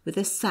time with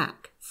a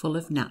sack full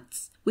of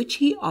nuts, which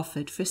he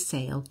offered for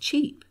sale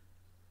cheap.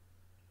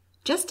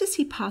 Just as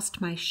he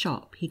passed my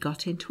shop, he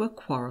got into a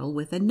quarrel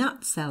with a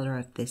nut seller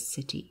of this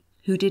city,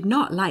 who did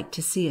not like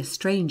to see a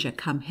stranger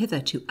come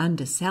hither to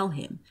undersell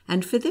him,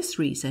 and for this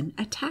reason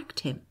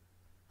attacked him.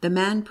 The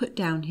man put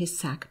down his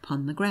sack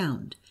upon the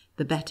ground,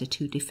 the better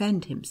to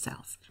defend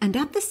himself, and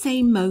at the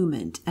same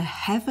moment a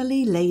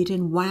heavily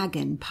laden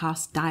wagon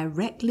passed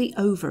directly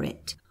over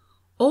it.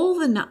 All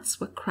the nuts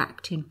were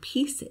cracked in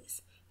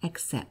pieces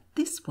except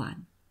this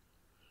one,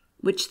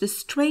 which the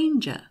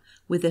stranger,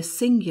 with a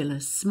singular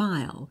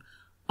smile,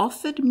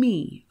 offered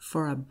me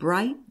for a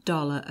bright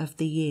dollar of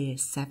the year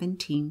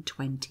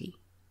 1720.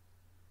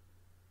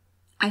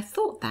 I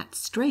thought that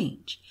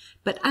strange,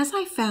 but as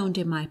I found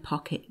in my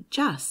pocket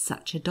just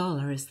such a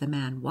dollar as the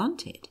man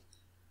wanted,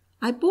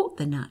 I bought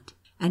the nut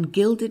and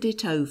gilded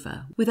it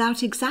over,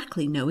 without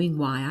exactly knowing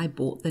why I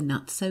bought the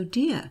nut so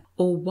dear,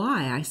 or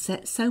why I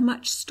set so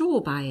much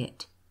store by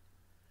it.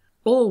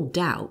 All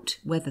doubt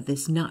whether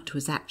this nut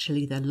was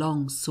actually the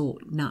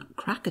long-sought nut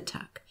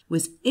Crackatuck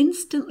was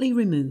instantly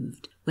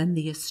removed when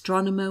the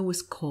astronomer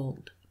was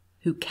called,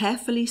 who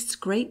carefully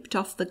scraped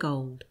off the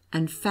gold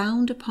and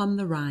found upon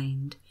the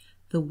rind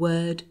the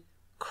word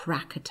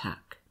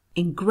Crackatuck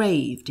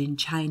engraved in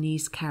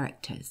Chinese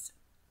characters.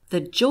 The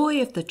joy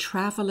of the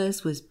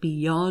travellers was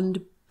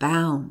beyond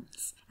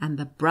bounds, and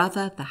the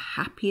brother the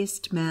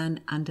happiest man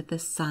under the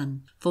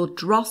sun, for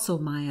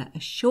Drosselmeier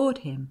assured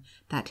him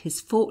that his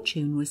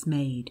fortune was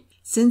made,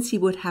 since he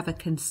would have a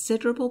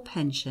considerable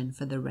pension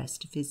for the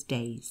rest of his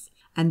days.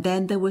 And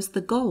then there was the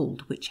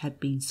gold which had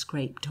been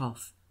scraped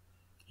off.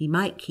 He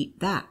might keep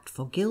that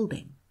for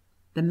gilding.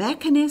 The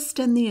mechanist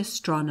and the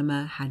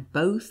astronomer had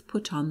both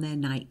put on their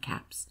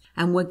nightcaps,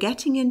 and were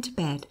getting into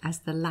bed as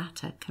the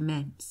latter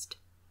commenced.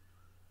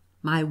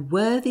 My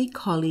worthy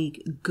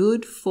colleague,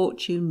 good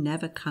fortune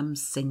never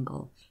comes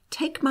single.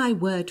 Take my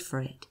word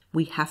for it,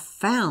 we have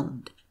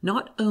found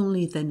not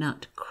only the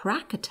nut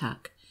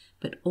Crackatuck,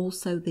 but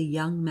also the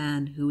young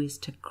man who is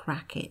to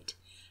crack it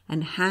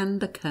and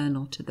hand the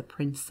kernel to the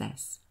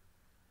princess.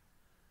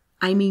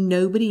 I mean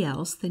nobody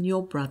else than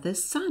your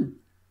brother's son.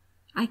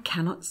 I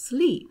cannot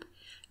sleep.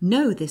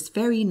 No, this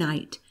very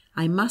night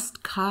I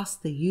must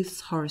cast the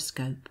youth's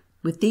horoscope."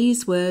 With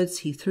these words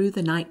he threw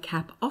the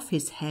nightcap off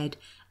his head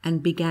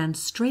and began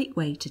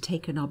straightway to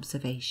take an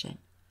observation.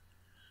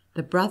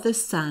 The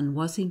brother's son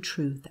was in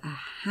truth a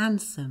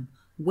handsome,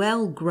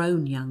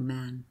 well-grown young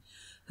man,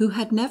 who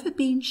had never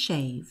been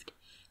shaved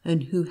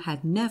and who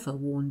had never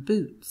worn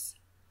boots.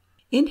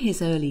 In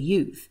his early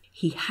youth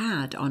he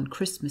had on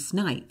Christmas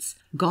nights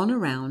gone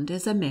around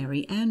as a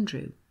Merry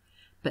Andrew,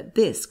 but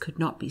this could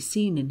not be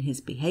seen in his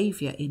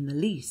behaviour in the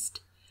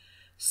least,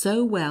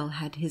 so well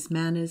had his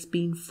manners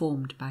been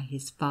formed by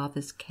his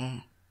father's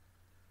care.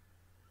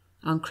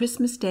 On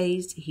Christmas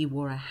days he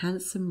wore a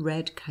handsome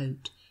red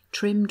coat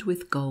trimmed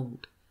with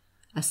gold,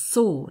 a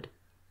sword,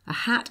 a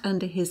hat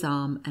under his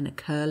arm, and a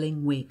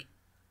curling wig.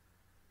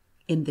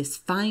 In this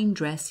fine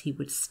dress he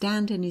would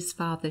stand in his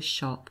father's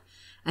shop,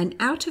 and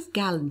out of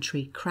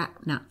gallantry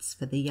crack nuts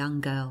for the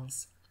young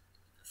girls,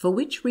 for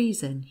which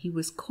reason he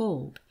was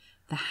called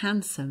the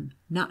handsome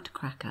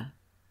Nutcracker.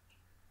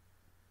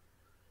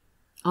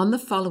 On the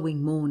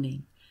following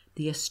morning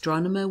the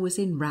astronomer was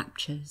in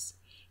raptures.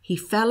 He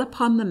fell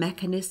upon the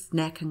mechanist's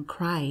neck and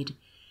cried,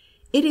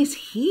 "It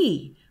is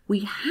he! We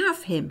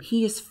have him!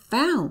 He is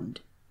found!"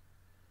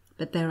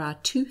 But there are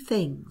two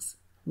things,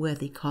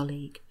 worthy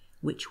colleague,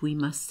 which we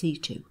must see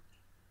to.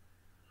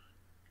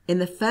 In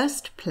the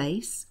first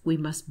place, we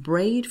must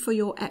braid for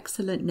your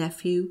excellent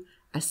nephew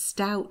a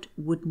stout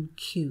wooden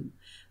queue,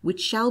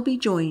 which shall be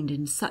joined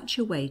in such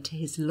a way to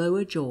his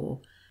lower jaw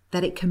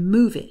that it can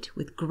move it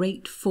with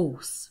great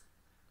force.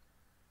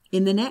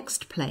 In the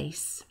next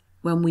place,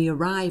 when we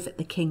arrive at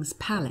the king's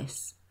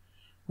palace,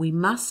 we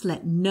must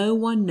let no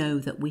one know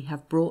that we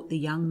have brought the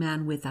young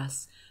man with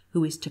us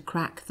who is to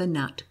crack the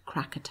nut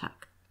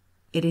Crackatuck.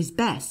 It is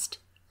best,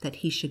 that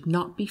he should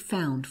not be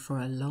found for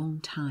a long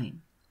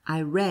time.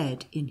 I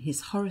read in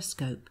his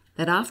horoscope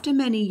that after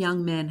many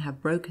young men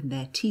have broken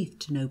their teeth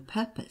to no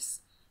purpose,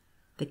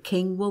 the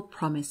king will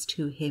promise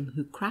to him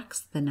who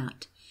cracks the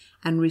nut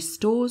and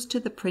restores to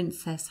the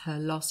princess her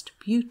lost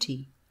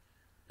beauty,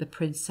 the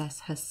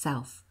princess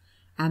herself,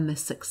 and the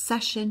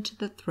succession to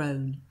the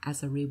throne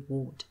as a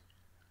reward.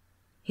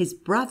 His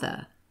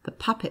brother, the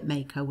puppet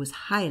maker, was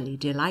highly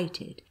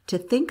delighted to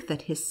think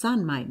that his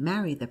son might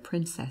marry the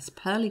Princess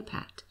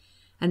Pirlipat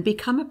and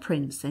become a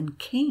prince and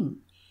king,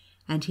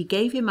 and he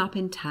gave him up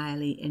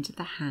entirely into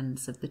the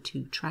hands of the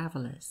two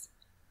travellers.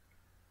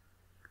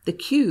 The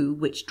queue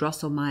which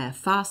Drosselmeier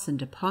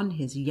fastened upon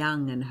his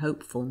young and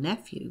hopeful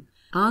nephew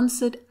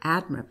answered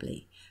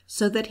admirably,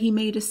 so that he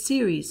made a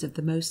series of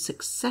the most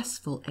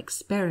successful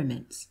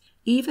experiments,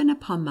 even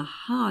upon the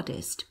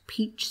hardest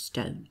peach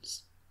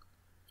stones.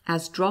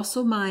 As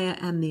Drosselmeier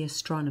and the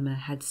astronomer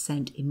had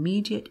sent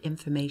immediate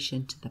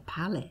information to the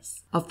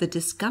palace of the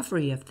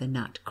discovery of the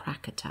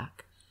Nutcracker,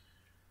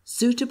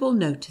 suitable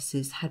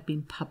notices had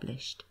been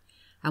published,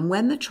 and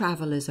when the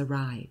travellers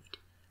arrived,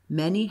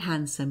 many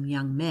handsome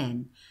young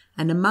men,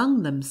 and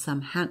among them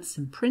some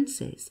handsome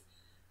princes,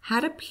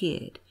 had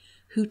appeared,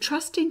 who,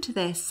 trusting to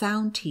their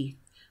sound teeth,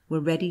 were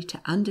ready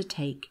to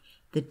undertake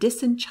the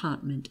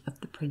disenchantment of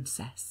the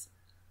princess.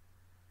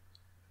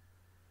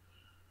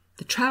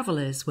 The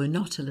travellers were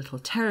not a little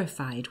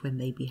terrified when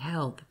they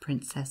beheld the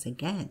princess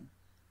again.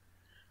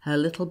 Her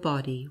little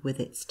body, with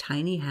its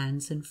tiny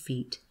hands and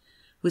feet,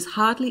 was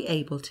hardly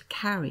able to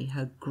carry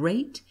her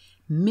great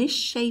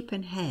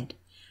misshapen head,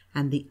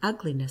 and the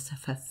ugliness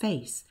of her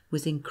face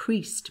was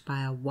increased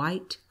by a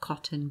white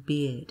cotton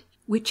beard,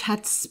 which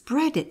had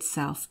spread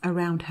itself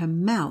around her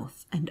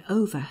mouth and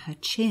over her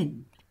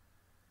chin.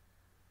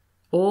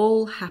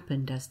 All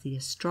happened as the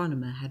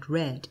astronomer had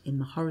read in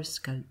the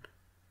horoscope.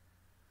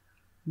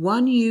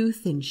 One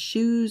youth in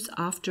shoes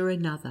after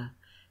another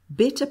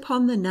bit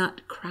upon the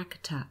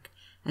Nutcracker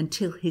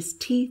until his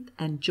teeth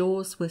and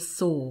jaws were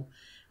sore,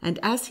 and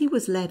as he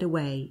was led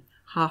away,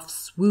 half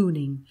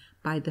swooning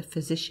by the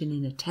physician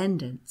in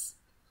attendance,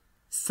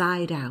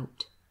 sighed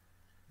out,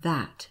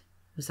 "That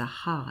was a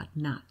hard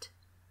nut."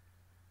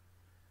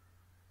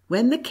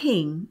 When the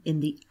king, in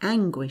the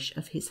anguish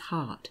of his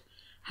heart,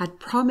 had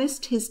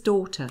promised his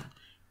daughter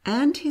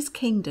and his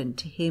kingdom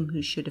to him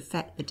who should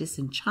effect the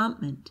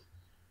disenchantment,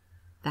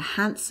 the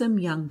handsome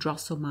young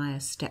Drosselmeier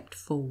stepped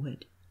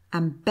forward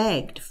and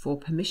begged for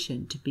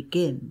permission to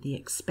begin the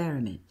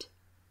experiment,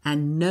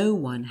 and no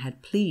one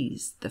had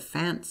pleased the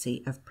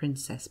fancy of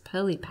Princess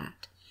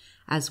Pirlipat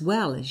as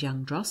well as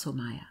young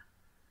Drosselmeier.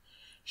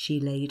 She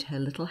laid her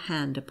little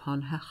hand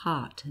upon her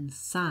heart and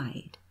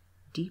sighed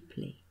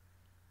deeply.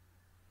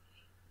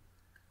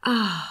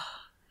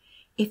 "Ah,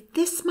 if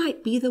this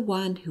might be the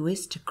one who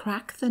is to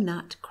crack the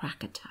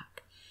Nutcracker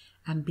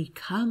and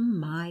become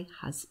my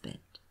husband."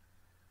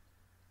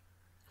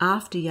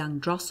 After young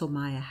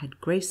Drosselmeier had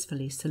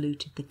gracefully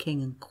saluted the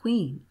king and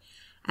queen,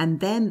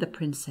 and then the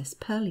Princess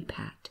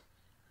Pirlipat,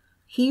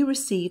 he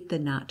received the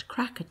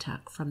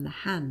Nutcracker from the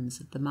hands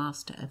of the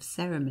master of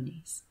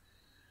ceremonies,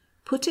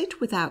 put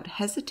it without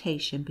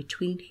hesitation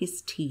between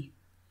his teeth,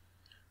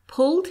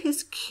 pulled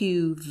his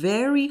queue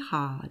very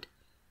hard,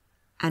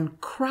 and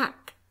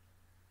crack,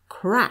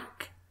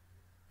 crack,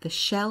 the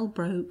shell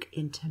broke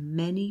into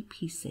many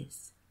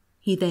pieces.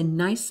 He then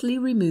nicely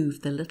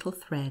removed the little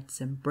threads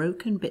and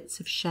broken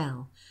bits of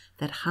shell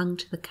that hung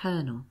to the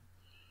kernel,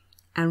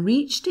 and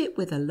reached it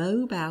with a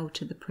low bow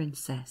to the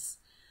princess,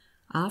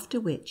 after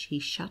which he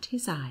shut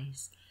his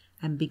eyes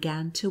and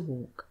began to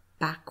walk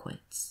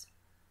backwards.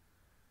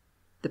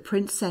 The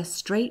princess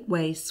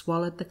straightway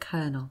swallowed the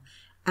kernel,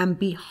 and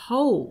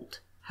behold,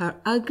 her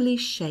ugly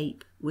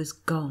shape was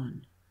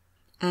gone,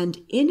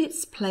 and in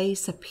its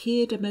place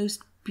appeared a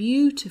most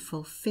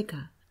beautiful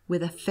figure,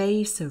 with a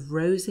face of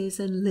roses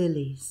and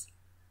lilies,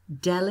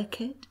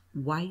 delicate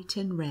white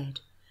and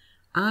red,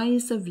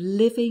 eyes of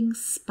living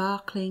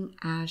sparkling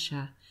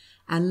azure,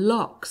 and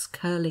locks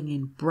curling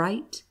in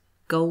bright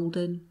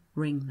golden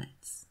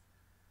ringlets.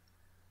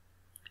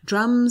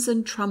 Drums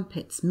and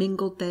trumpets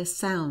mingled their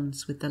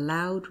sounds with the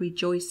loud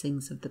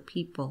rejoicings of the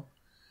people.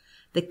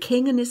 The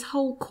king and his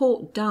whole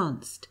court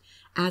danced,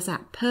 as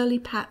at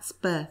Pirlipat's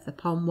birth,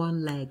 upon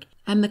one leg,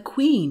 and the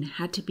queen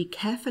had to be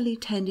carefully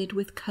tended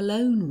with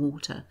cologne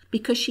water,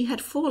 because she had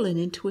fallen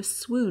into a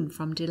swoon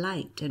from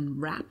delight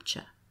and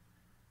rapture.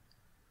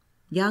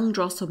 Young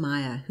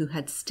Drosselmeier, who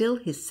had still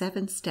his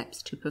 7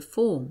 steps to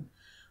perform,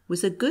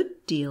 was a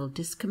good deal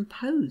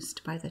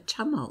discomposed by the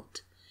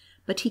tumult,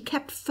 but he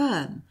kept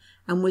firm,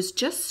 and was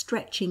just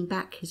stretching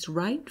back his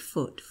right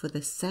foot for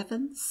the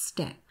 7th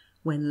step,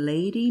 when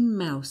Lady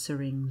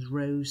Mouserings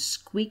rose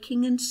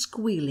squeaking and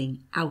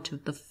squealing out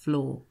of the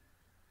floor.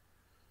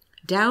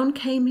 Down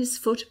came his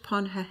foot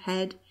upon her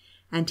head,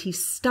 and he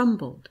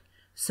stumbled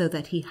so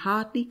that he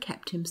hardly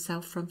kept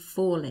himself from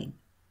falling.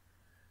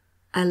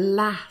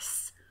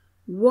 Alas,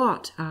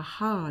 what a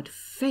hard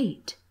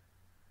fate!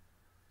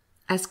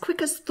 As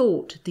quick as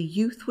thought the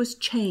youth was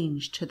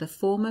changed to the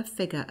former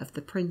figure of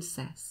the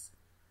princess.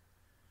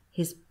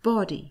 his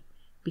body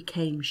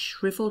became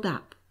shriveled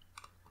up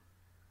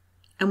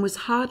and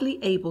was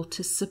hardly able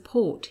to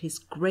support his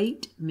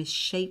great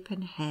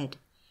misshapen head.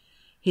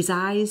 His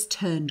eyes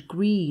turned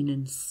green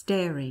and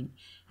staring,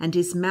 and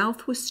his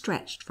mouth was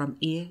stretched from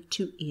ear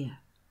to ear.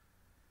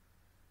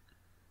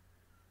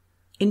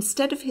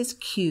 Instead of his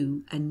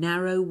queue, a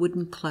narrow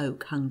wooden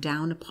cloak hung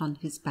down upon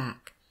his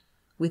back,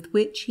 with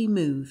which he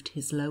moved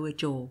his lower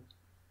jaw.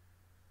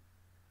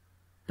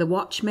 The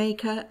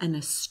watchmaker and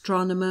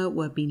astronomer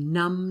were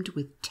benumbed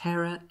with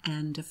terror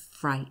and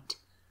affright,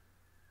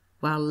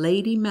 while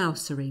Lady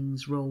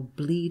Mouse-Rings rolled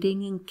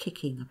bleeding and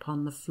kicking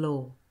upon the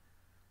floor.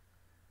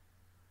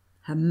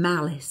 Her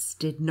malice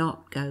did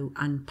not go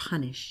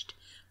unpunished,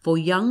 for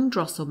young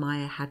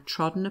Drosselmeier had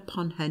trodden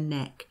upon her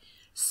neck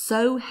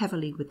so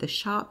heavily with the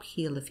sharp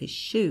heel of his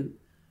shoe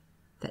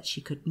that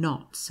she could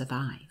not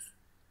survive.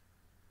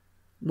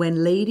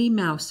 When Lady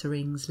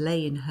Mouse-Rings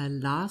lay in her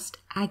last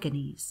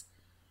agonies,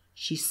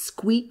 she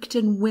squeaked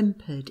and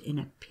whimpered in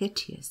a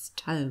piteous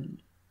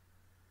tone.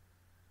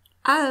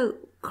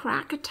 "Oh,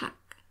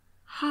 Crackatuck,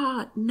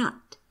 hard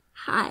nut,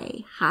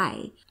 hi,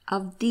 hi,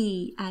 of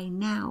thee I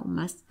now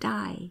must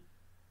die.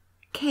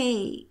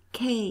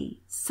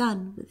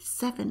 Sun with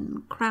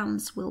 7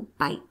 crowns will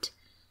bite,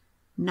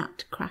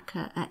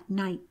 Nutcracker at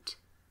night,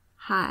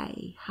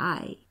 hi,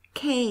 hi,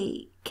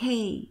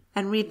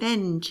 and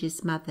revenge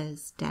his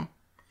mother's death.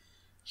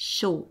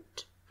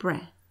 Short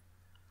breath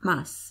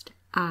must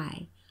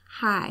I,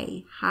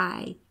 hi,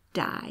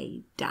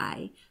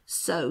 die,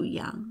 so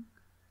young,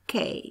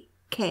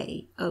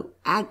 oh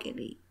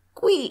agony,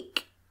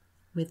 queek."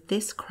 With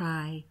this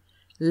cry,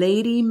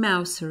 Lady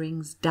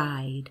Mouse-Rings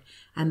died,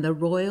 and the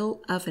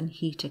royal oven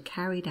heater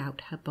carried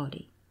out her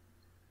body.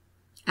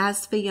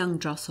 As for young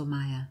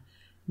Drosselmeier,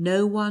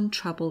 no one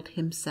troubled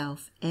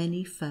himself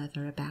any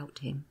further about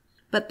him,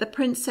 but the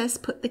princess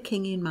put the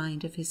king in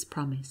mind of his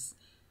promise,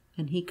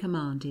 and he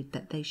commanded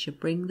that they should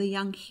bring the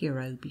young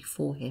hero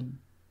before him.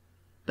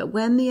 But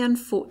when the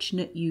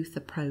unfortunate youth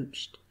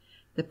approached,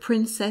 the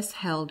princess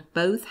held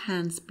both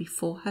hands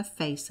before her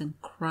face and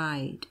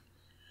cried,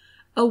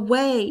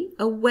 "Away,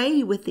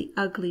 away with the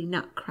ugly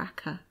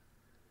Nutcracker!"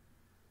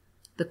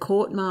 The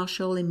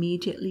court-martial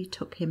immediately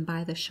took him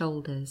by the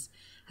shoulders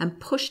and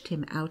pushed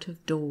him out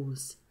of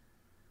doors.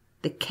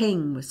 The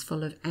king was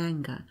full of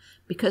anger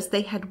because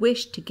they had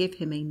wished to give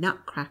him a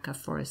Nutcracker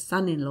for a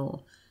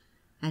son-in-law,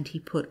 and he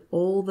put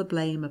all the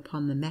blame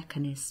upon the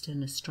mechanist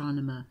and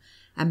astronomer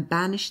and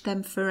banished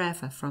them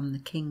forever from the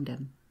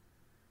kingdom.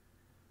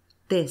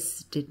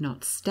 This did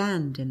not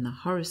stand in the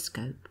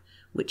horoscope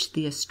which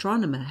the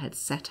astronomer had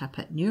set up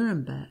at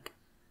Nuremberg,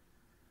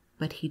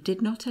 but he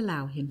did not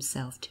allow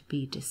himself to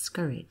be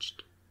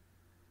discouraged.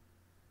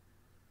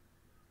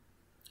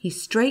 He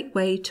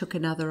straightway took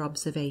another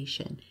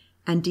observation,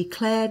 and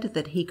declared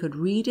that he could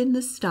read in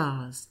the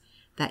stars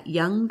that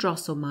young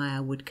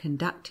Drosselmeier would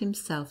conduct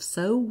himself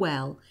so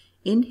well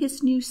in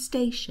his new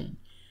station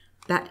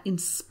that in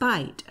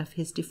spite of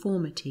his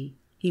deformity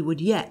he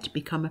would yet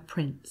become a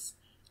prince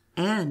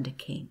and a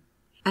king,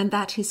 and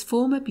that his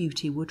former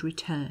beauty would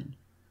return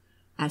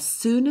as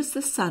soon as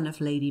the son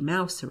of Lady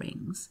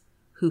Mouse-Rings,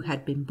 who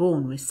had been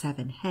born with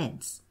 7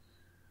 heads,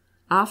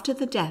 after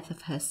the death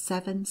of her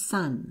 7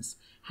 sons,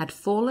 had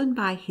fallen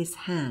by his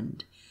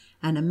hand,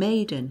 and a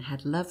maiden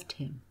had loved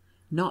him,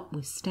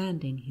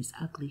 notwithstanding his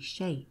ugly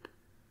shape.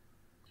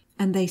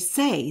 And they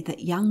say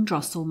that young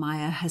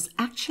Drosselmeier has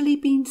actually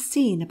been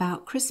seen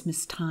about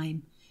Christmas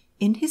time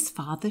in his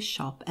father's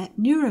shop at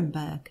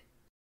Nuremberg,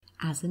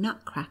 as a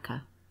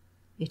Nutcracker,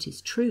 it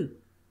is true,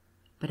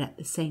 but at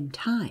the same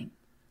time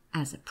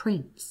as a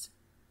prince.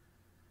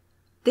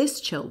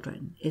 This,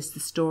 children, is the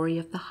story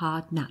of the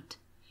hard nut,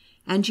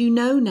 and you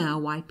know now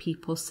why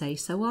people say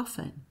so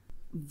often,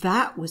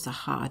 "That was a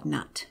hard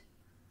nut,"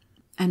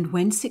 and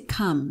whence it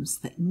comes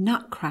that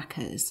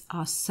nutcrackers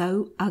are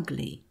so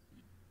ugly.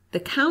 The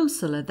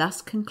counsellor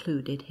thus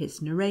concluded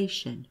his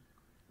narration.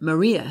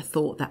 Maria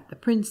thought that the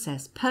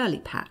Princess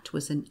Pirlipat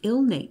was an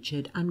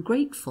ill-natured,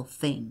 ungrateful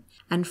thing,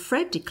 and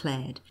Fred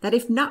declared that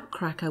if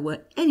Nutcracker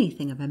were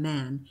anything of a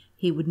man,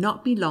 he would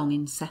not be long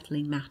in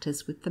settling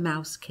matters with the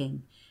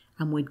Mouse-King,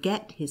 and would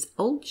get his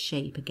old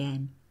shape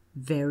again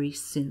very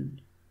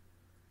soon.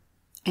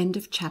 End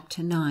of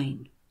chapter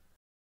 9.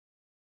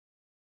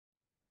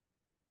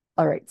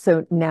 All right,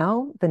 so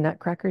now the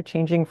Nutcracker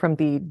changing from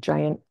the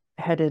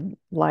giant-headed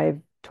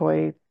live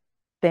toy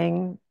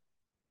thing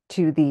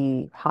to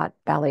the hot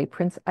ballet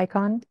prince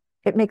icon,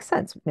 it makes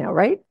sense now,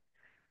 right?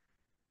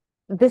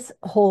 This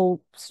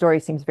whole story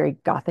seems very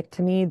gothic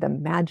to me. The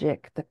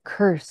magic, the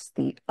curse,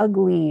 the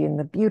ugly, and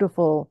the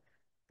beautiful.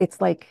 It's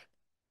like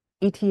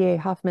E.T.A.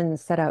 Hoffmann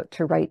set out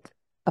to write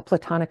a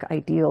platonic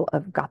ideal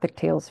of gothic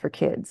tales for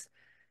kids.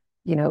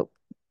 You know,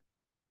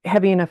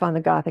 heavy enough on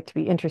the gothic to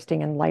be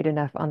interesting and light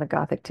enough on the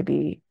gothic to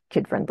be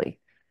kid-friendly.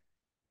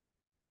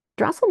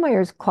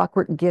 Drosselmeier's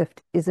clockwork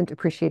gift isn't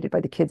appreciated by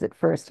the kids at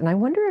first, and I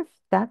wonder if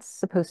that's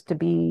supposed to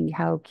be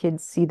how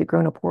kids see the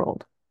grown-up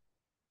world.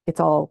 It's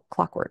all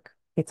clockwork.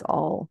 It's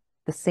all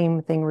the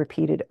same thing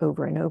repeated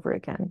over and over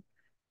again.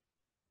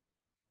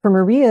 For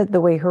Maria,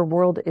 the way her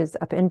world is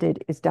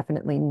upended is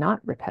definitely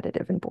not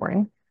repetitive and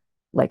boring,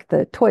 like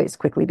the toys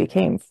quickly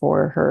became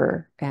for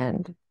her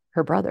and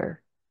her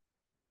brother.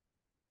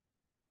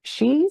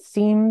 She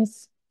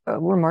seems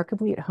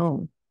remarkably at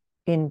home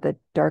in the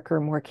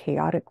darker, more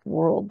chaotic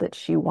world that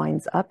she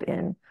winds up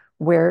in,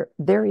 where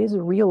there is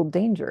real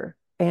danger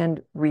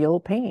and real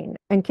pain.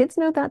 And kids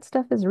know that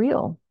stuff is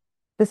real.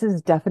 This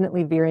is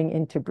definitely veering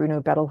into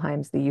Bruno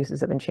Bettelheim's The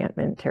Uses of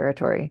Enchantment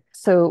territory.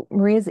 So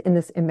Maria's in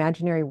this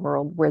imaginary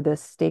world where the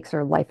stakes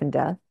are life and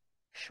death,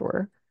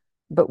 sure.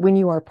 But when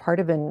you are part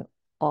of an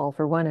all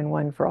for one and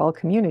one for all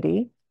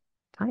community,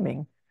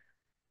 timing,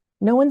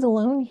 no one's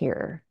alone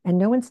here, and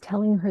no one's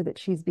telling her that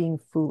she's being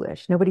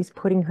foolish. Nobody's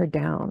putting her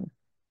down.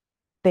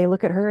 They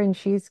look at her and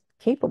she's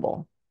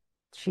capable.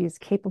 She's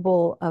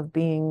capable of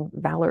being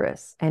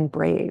valorous and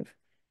brave.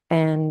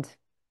 And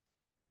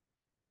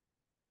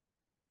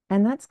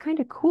and that's kind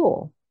of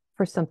cool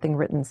for something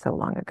written so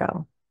long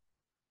ago.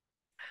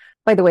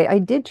 By the way, I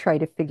did try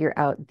to figure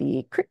out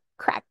the crick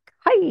crack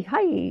hi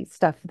hi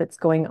stuff that's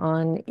going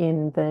on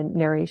in the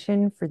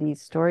narration for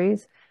these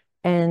stories,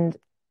 and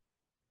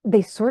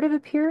they sort of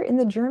appear in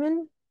the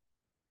German,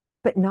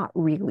 but not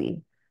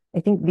really. I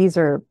think these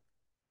are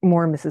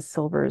more Mrs.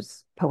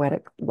 Silver's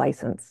poetic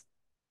license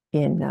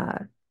in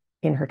her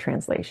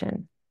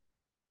translation.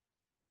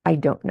 I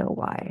don't know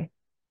why.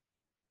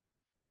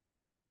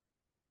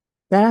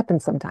 That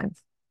happens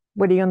sometimes.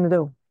 What are you gonna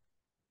do?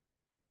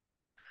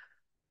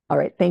 All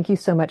right. Thank you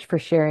so much for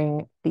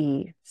sharing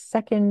the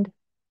second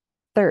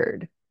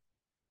third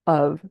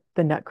of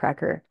the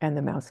Nutcracker and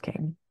the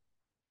Mouse-King.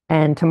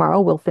 And tomorrow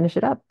we'll finish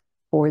it up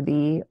for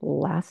the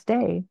last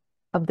day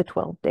of the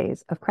 12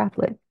 days of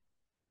CraftLit.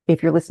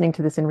 If you're listening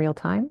to this in real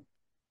time,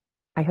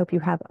 I hope you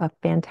have a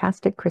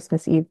fantastic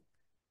Christmas Eve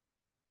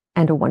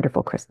and a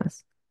wonderful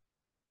Christmas.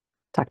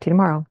 Talk to you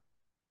tomorrow.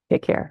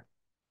 Take care.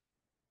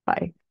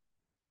 Bye.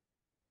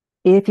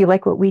 If you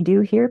like what we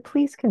do here,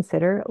 please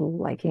consider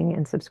liking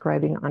and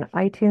subscribing on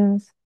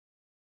iTunes,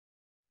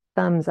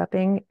 thumbs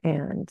upping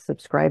and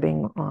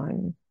subscribing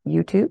on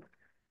YouTube.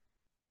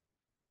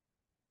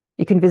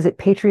 You can visit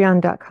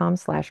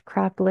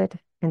patreon.com/craftlit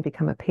and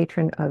become a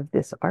patron of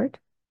this art.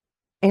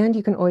 And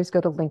you can always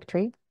go to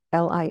Linktree,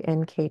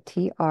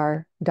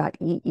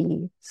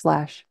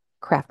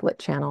 linktr.ee/craftlit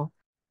channel.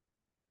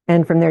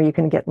 And from there, you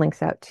can get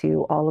links out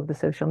to all of the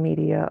social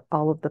media,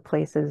 all of the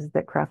places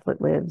that Craftlit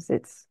lives.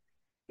 It's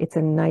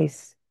a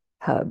nice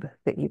hub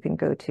that you can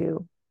go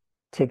to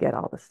get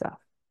all the stuff,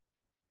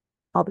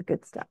 all the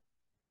good stuff.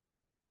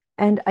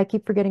 And I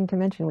keep forgetting to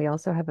mention, we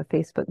also have a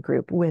Facebook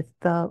group with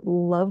the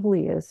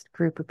loveliest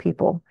group of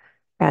people,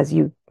 as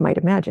you might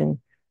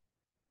imagine.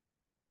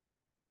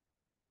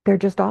 They're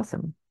just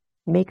awesome,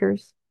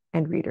 makers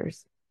and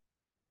readers,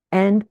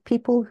 and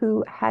people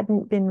who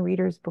hadn't been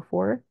readers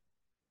before,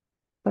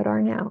 but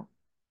are now.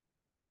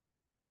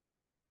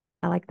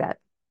 I like that.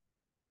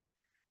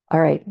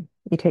 All right.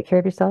 You take care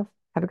of yourself.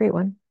 Have a great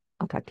one.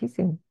 I'll talk to you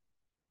soon.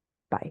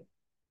 Bye.